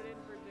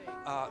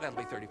 That'll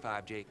be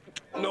 35, Jake.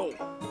 No.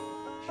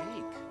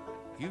 Jake,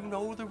 you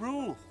know the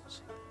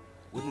rules.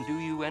 Wouldn't do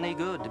you any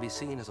good to be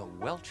seen as a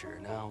welcher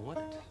now, would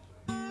it?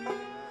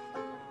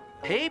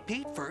 Pay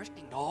Pete first.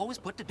 You can always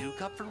put the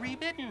Duke up for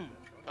rebidding.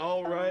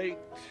 All right.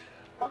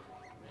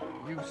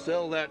 You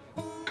sell that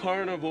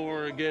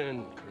carnivore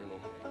again, Colonel.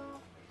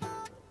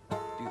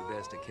 Do the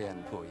best I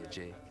can for you,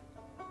 Jake.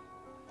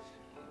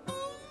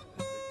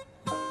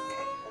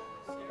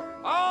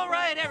 All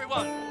right,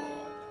 everyone.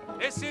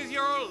 This is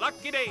your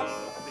lucky day.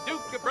 The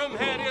Duke of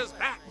Broomhead is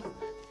back.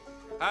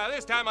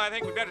 This time I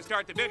think we'd better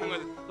start the bidding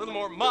with a little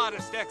more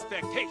modest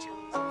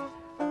expectations.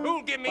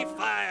 Who'll give me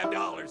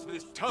 $5 for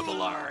this tub of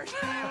lard?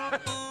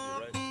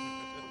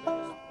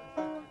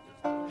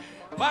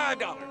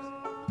 $5.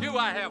 Do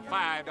I have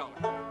 $5?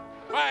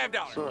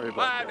 $5. Sorry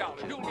about $5.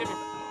 Who'll give me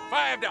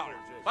 $5?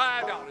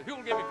 $5.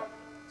 Who'll give me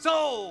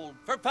sold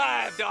for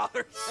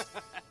 $5?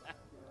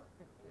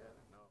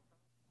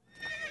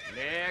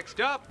 Next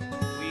up,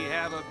 we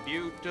have a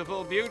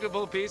beautiful,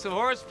 beautiful piece of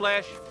horse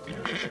flesh.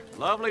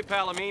 Lovely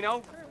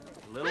Palomino.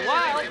 A little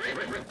wild.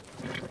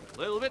 A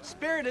little bit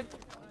spirited.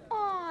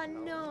 Oh,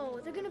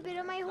 no. They're gonna bid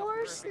on my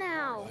horse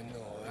now.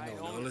 I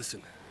know. Now,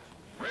 listen.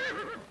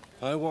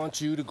 I want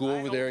you to go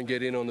over there and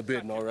get in on the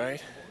bidding, all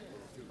right?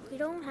 We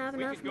don't have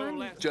enough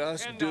money.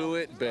 Just do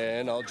it,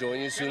 Ben. I'll join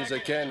you as soon as I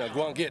can. Now,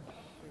 go on, get.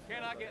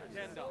 Can I get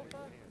 $10?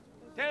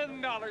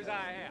 $10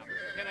 I have.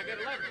 Can I get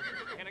 11?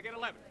 Can I get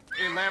 11?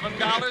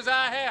 $11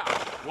 I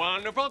have.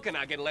 Wonderful. Can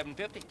I get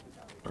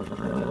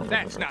 $11.50?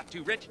 That's not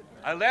too rich.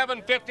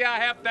 $11.50 I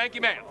have. Thank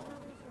you, ma'am.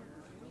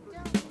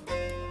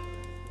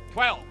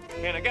 12.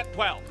 Can I get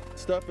 12?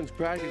 Stuffing's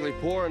practically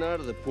pouring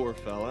out of the poor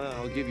fella.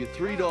 I'll give you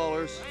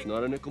 $3,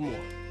 not a nickel more.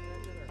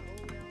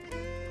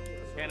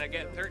 Can I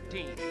get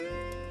 13?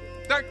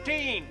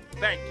 13.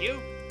 Thank you.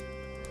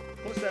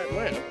 Plus that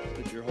lamp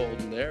that you're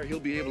holding there, he'll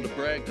be able to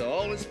brag to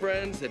all his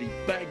friends that he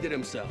bagged it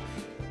himself.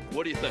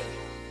 What do you think?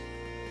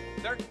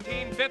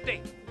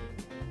 $13.50.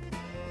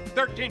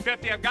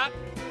 $13.50 I've got.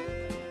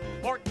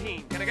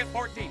 14. Can I get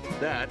 14?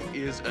 That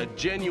is a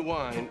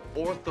genuine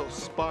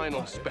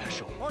orthospinal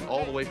special,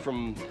 all the way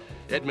from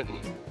Edmonton.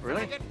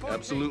 Really?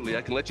 Absolutely.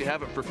 I can let you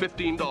have it for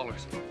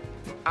 $15.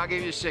 I'll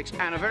give you 6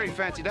 and a very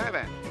fancy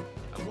divan.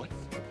 A what?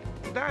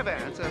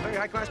 Divan. It's a very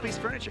high-class piece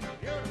of furniture.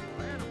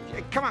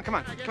 Hey, come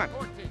on.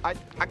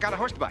 I got a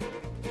horse to buy.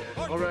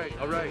 All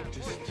right.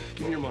 Just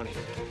give me your money.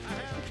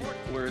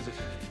 Where is it?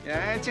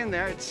 Yeah, it's in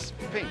there. It's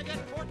pink.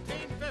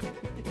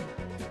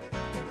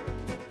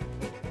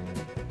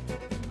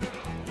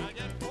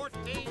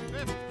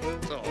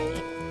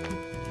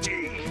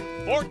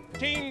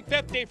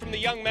 $14.50 from the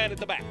young man at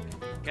the back.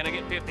 Can I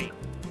get 50?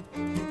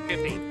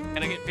 50. Can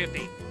I get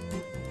 50?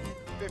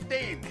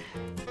 15.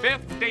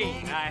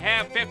 15. I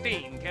have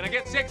 15. Can I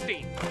get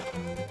 16?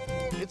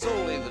 It's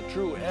only the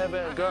true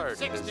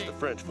avant-garde, as the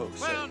French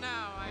folks say,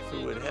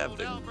 who would have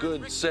the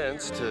good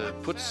sense to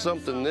put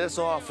something this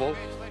awful,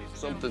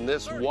 something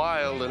this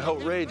wild and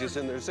outrageous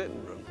in their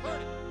sitting room.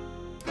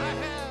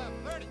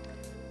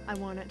 I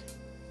want it.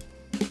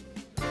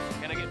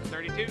 Can I get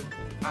 32?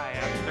 I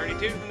have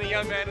 32 from the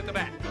young man at the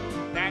back.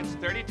 That's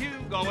 32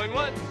 going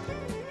once,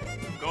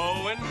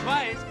 going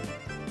twice.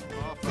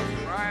 Oh, for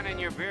crying in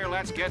your beer,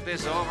 let's get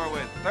this over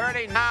with.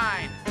 39.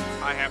 I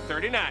have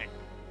 39.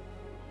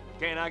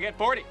 Can I get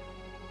 40?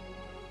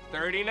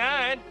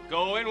 39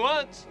 going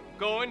once,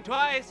 going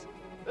twice.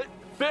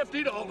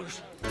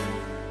 $50.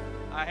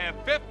 I have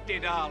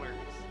 $50.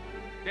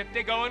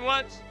 50 going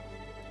once,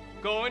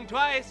 going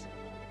twice.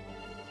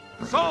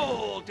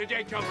 Sold to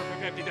Jake Trumper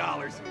for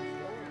 $50.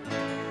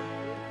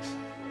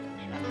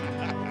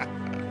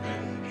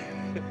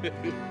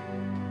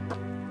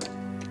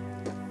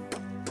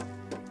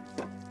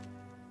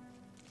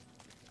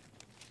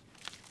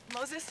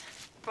 Moses,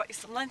 brought you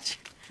some lunch.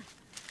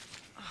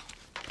 Oh,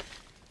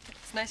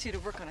 it's nice of you to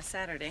work on a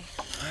Saturday.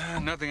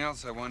 Nothing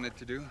else I wanted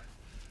to do.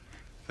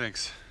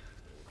 Thanks.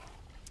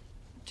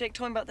 Jake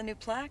told me about the new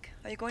plaque.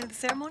 Are you going to the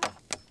ceremony?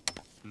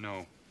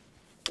 No.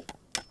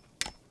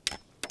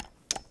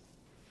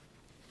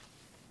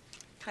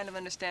 Kind of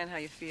understand how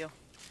you feel.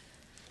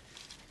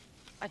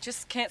 I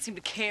just can't seem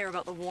to care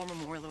about the war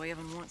memorial the way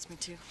Evan wants me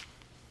to.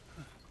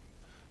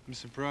 I'm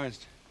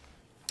surprised.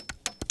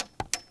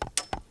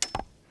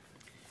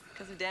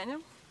 Because of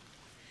Daniel?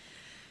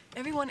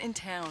 Everyone in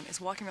town is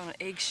walking around on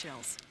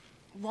eggshells,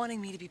 wanting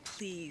me to be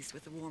pleased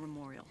with the war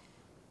memorial.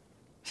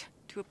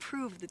 To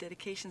approve the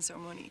dedication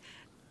ceremony.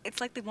 It's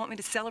like they want me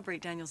to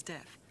celebrate Daniel's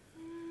death.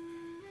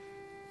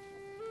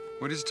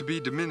 What is to be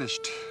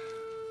diminished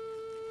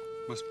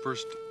must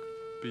first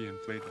be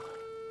inflated.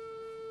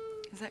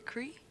 Is that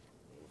Cree?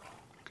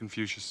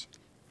 Confucius.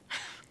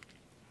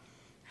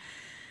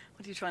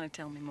 What are you trying to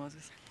tell me,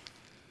 Moses?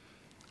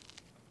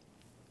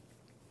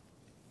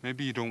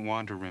 Maybe you don't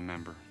want to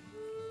remember,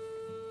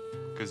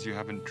 because you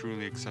haven't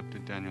truly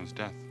accepted Daniel's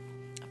death.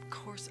 Of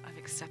course I've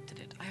accepted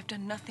it. I have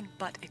done nothing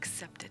but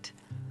accept it.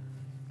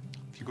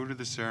 If you go to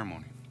the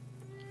ceremony,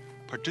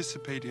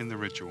 participate in the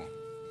ritual.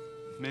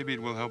 Maybe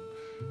it will help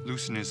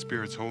loosen his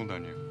spirit's hold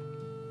on you.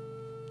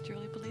 Do you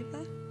really believe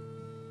that?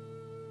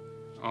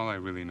 All I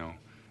really know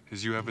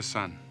is you have a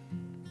son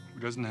who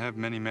doesn't have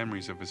many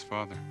memories of his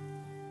father.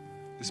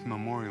 This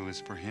memorial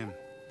is for him,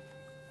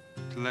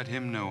 to let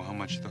him know how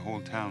much the whole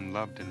town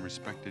loved and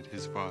respected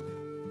his father.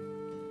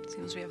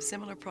 Seems we have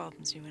similar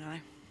problems, you and I.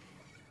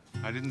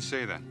 I didn't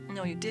say that.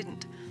 No, you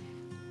didn't.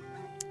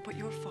 But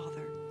your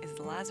father is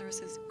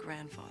Lazarus's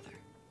grandfather.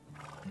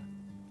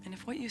 And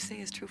if what you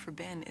say is true for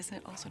Ben, isn't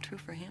it also true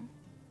for him?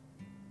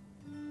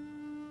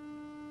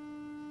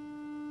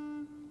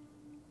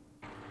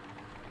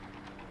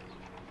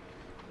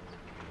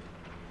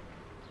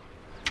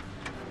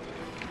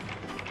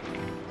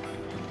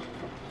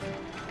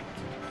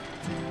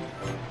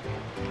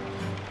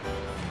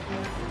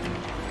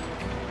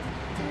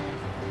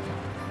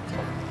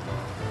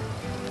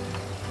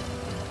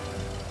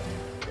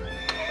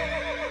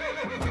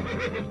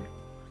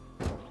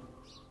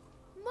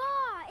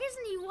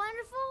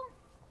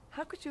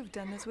 How could you have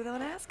done this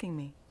without asking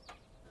me?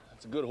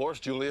 That's a good horse,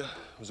 Julia.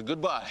 It was a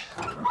good buy.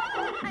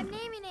 I'm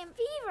naming him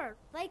Fever,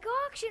 like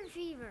auction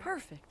fever.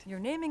 Perfect. You're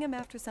naming him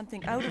after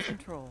something out of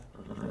control.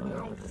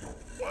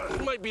 Well,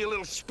 he might be a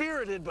little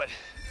spirited, but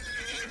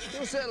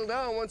he'll settle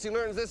down once he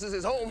learns this is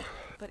his home.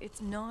 But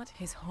it's not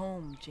his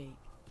home, Jake.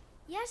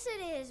 Yes,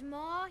 it is,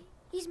 Ma.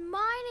 He's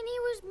mine, and he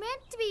was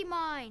meant to be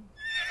mine.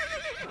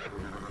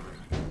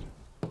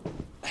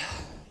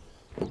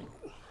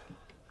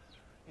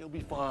 He'll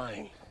be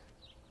fine.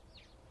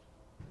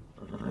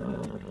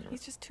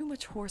 He's just too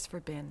much horse for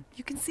Ben.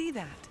 You can see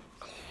that.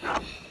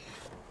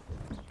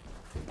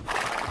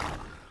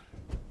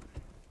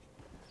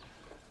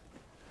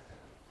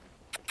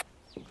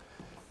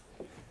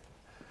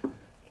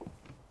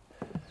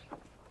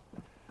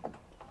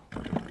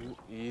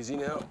 Easy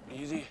now,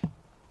 easy.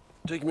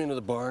 Take me into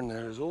the barn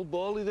there. Is old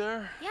Baldy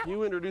there? Yep.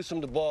 You introduce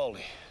him to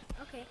Baldy.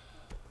 Okay.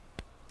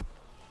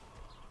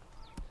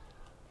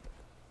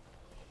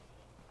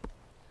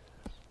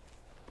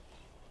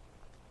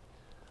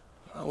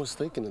 was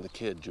thinking of the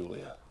kid,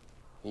 Julia.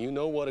 You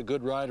know what a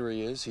good rider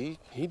he is. He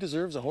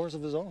deserves a horse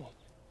of his own.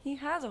 He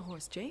has a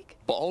horse, Jake.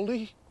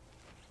 Baldy?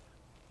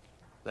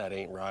 That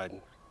ain't riding.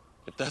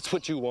 If that's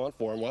what you want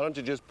for him, why don't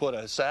you just put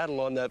a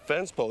saddle on that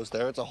fence post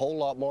there? It's a whole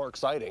lot more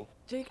exciting.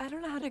 Jake, I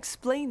don't know how to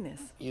explain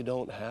this. You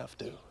don't have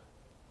to.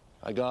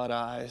 I got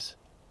eyes.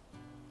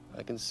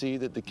 I can see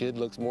that the kid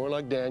looks more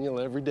like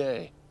Daniel every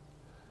day.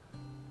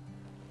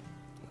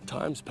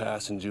 Time's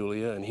passing,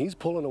 Julia, and he's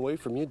pulling away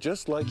from you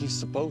just like he's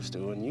supposed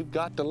to, and you've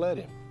got to let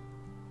him.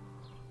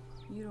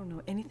 You don't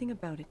know anything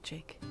about it,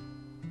 Jake.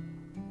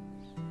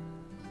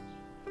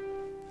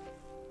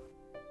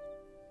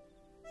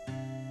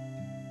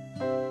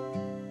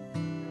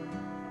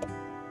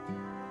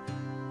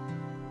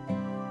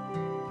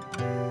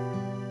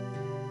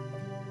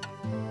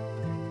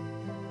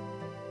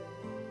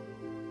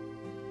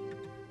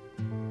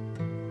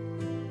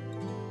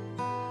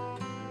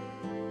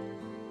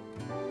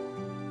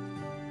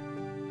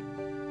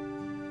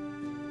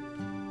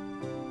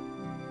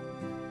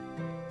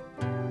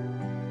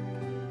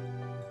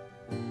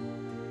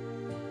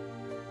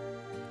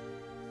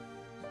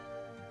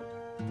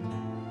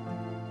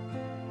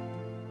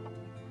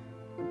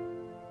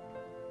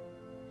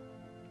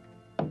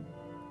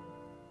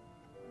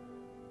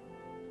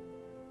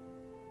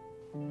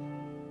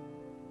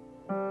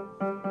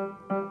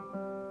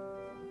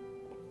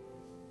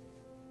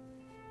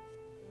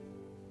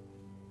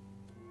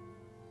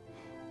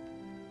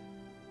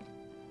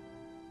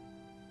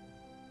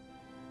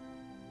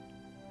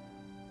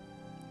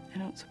 I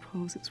don't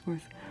suppose it's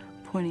worth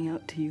pointing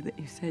out to you that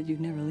you said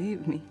you'd never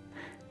leave me.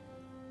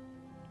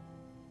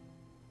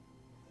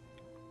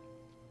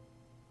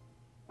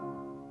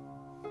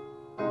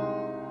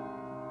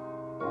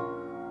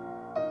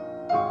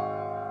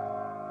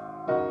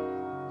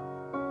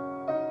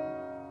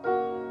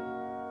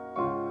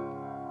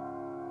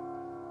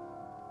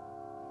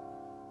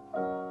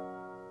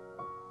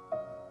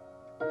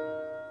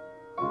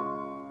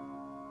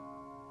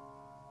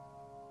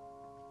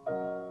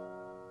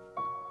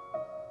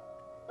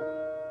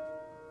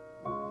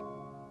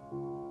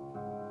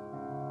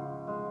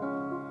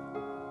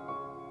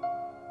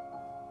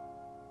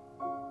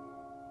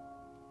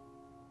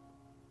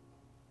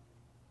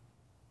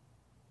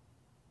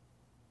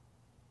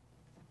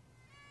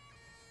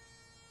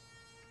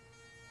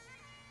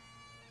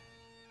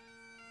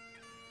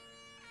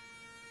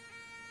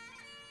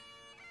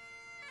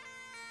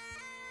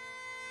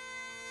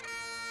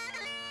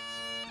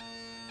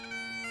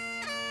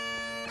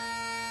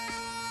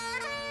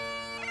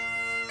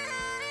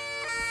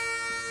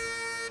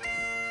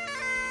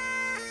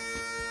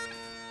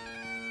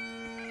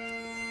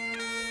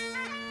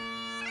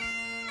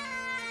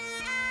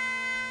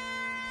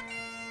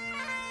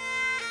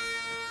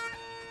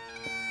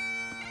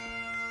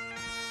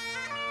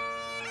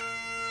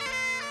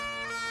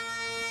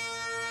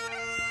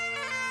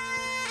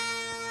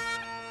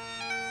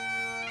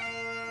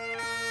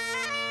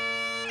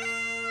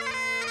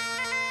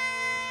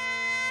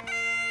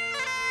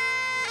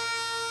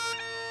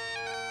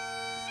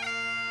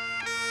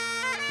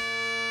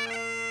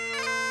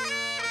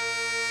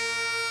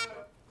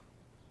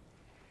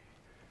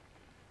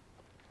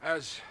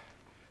 As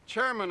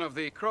chairman of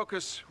the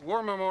Crocus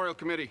War Memorial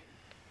Committee,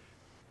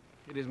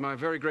 it is my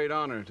very great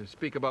honor to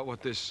speak about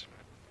what this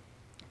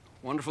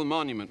wonderful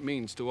monument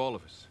means to all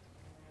of us.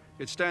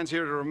 It stands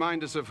here to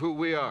remind us of who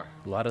we are.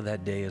 A lot of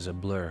that day is a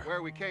blur.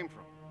 Where we came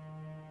from.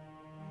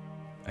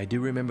 I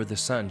do remember the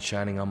sun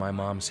shining on my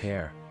mom's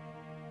hair,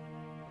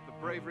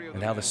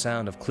 and how the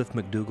sound of Cliff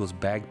McDougall's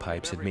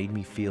bagpipes had made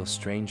me feel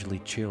strangely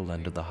chilled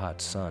under the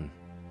hot sun.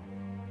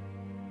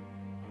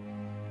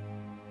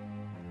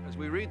 As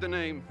we read the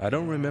name, I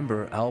don't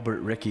remember Albert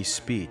Ricky's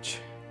speech,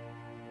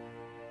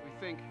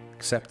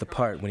 except the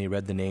part when he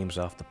read the names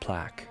off the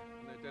plaque.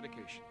 Their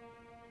dedication.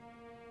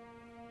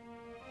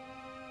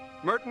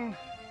 Merton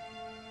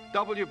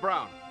W.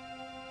 Brown,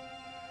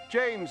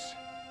 James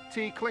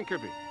T.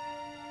 Clinkerby,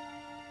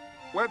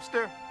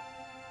 Webster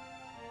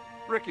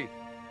Ricky,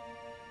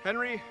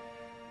 Henry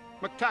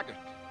McTaggart,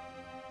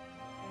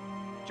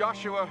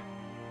 Joshua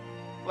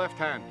Left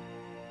Hand,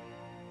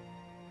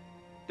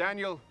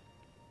 Daniel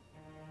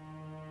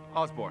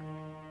Osborne.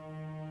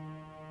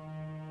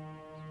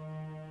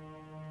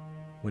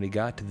 When he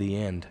got to the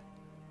end,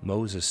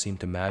 Moses seemed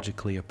to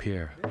magically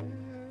appear.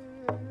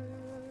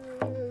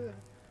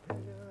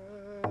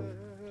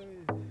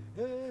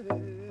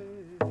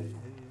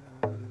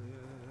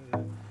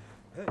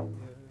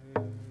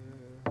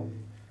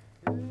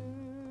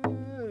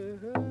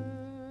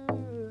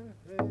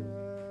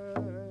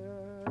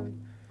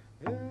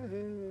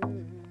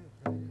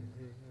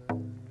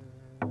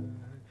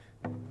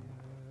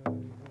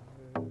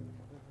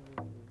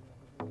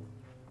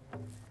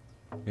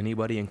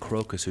 Anybody in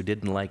Crocus who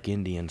didn't like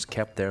Indians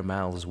kept their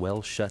mouths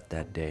well shut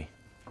that day.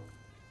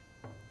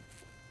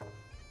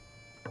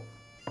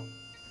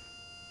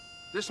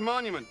 This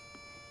monument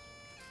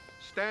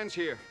stands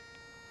here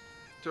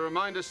to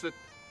remind us that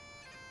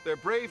their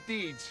brave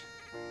deeds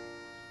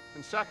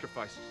and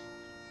sacrifices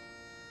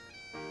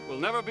will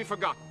never be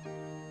forgotten.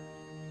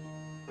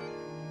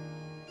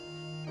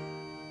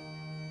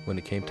 When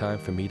it came time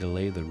for me to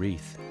lay the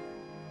wreath,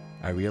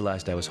 I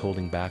realized I was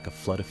holding back a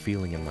flood of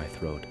feeling in my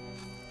throat.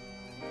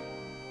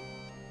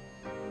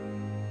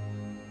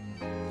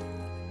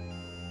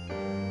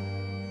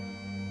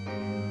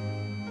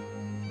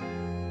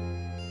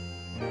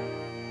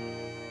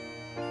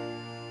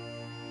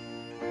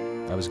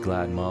 I was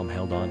glad Mom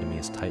held on to me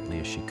as tightly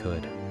as she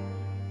could.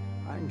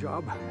 Fine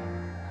job,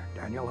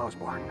 Daniel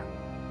Osborne.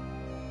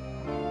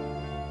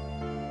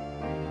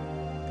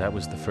 That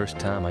was the first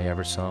time I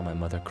ever saw my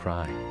mother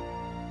cry,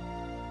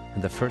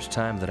 and the first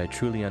time that I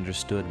truly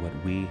understood what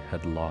we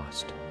had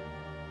lost.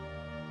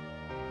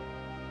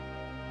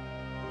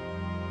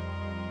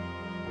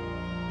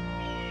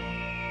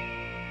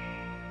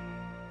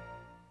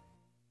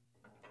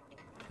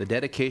 The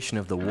dedication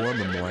of the War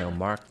Memorial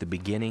marked the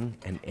beginning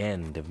and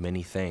end of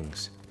many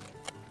things.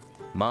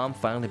 Mom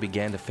finally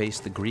began to face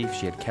the grief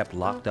she had kept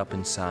locked up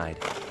inside,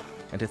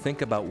 and to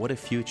think about what a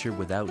future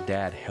without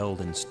Dad held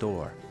in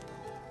store.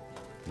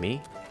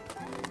 Me?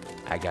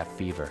 I got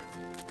fever.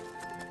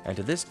 And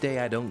to this day,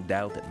 I don't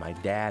doubt that my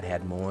dad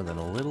had more than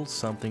a little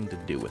something to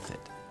do with it.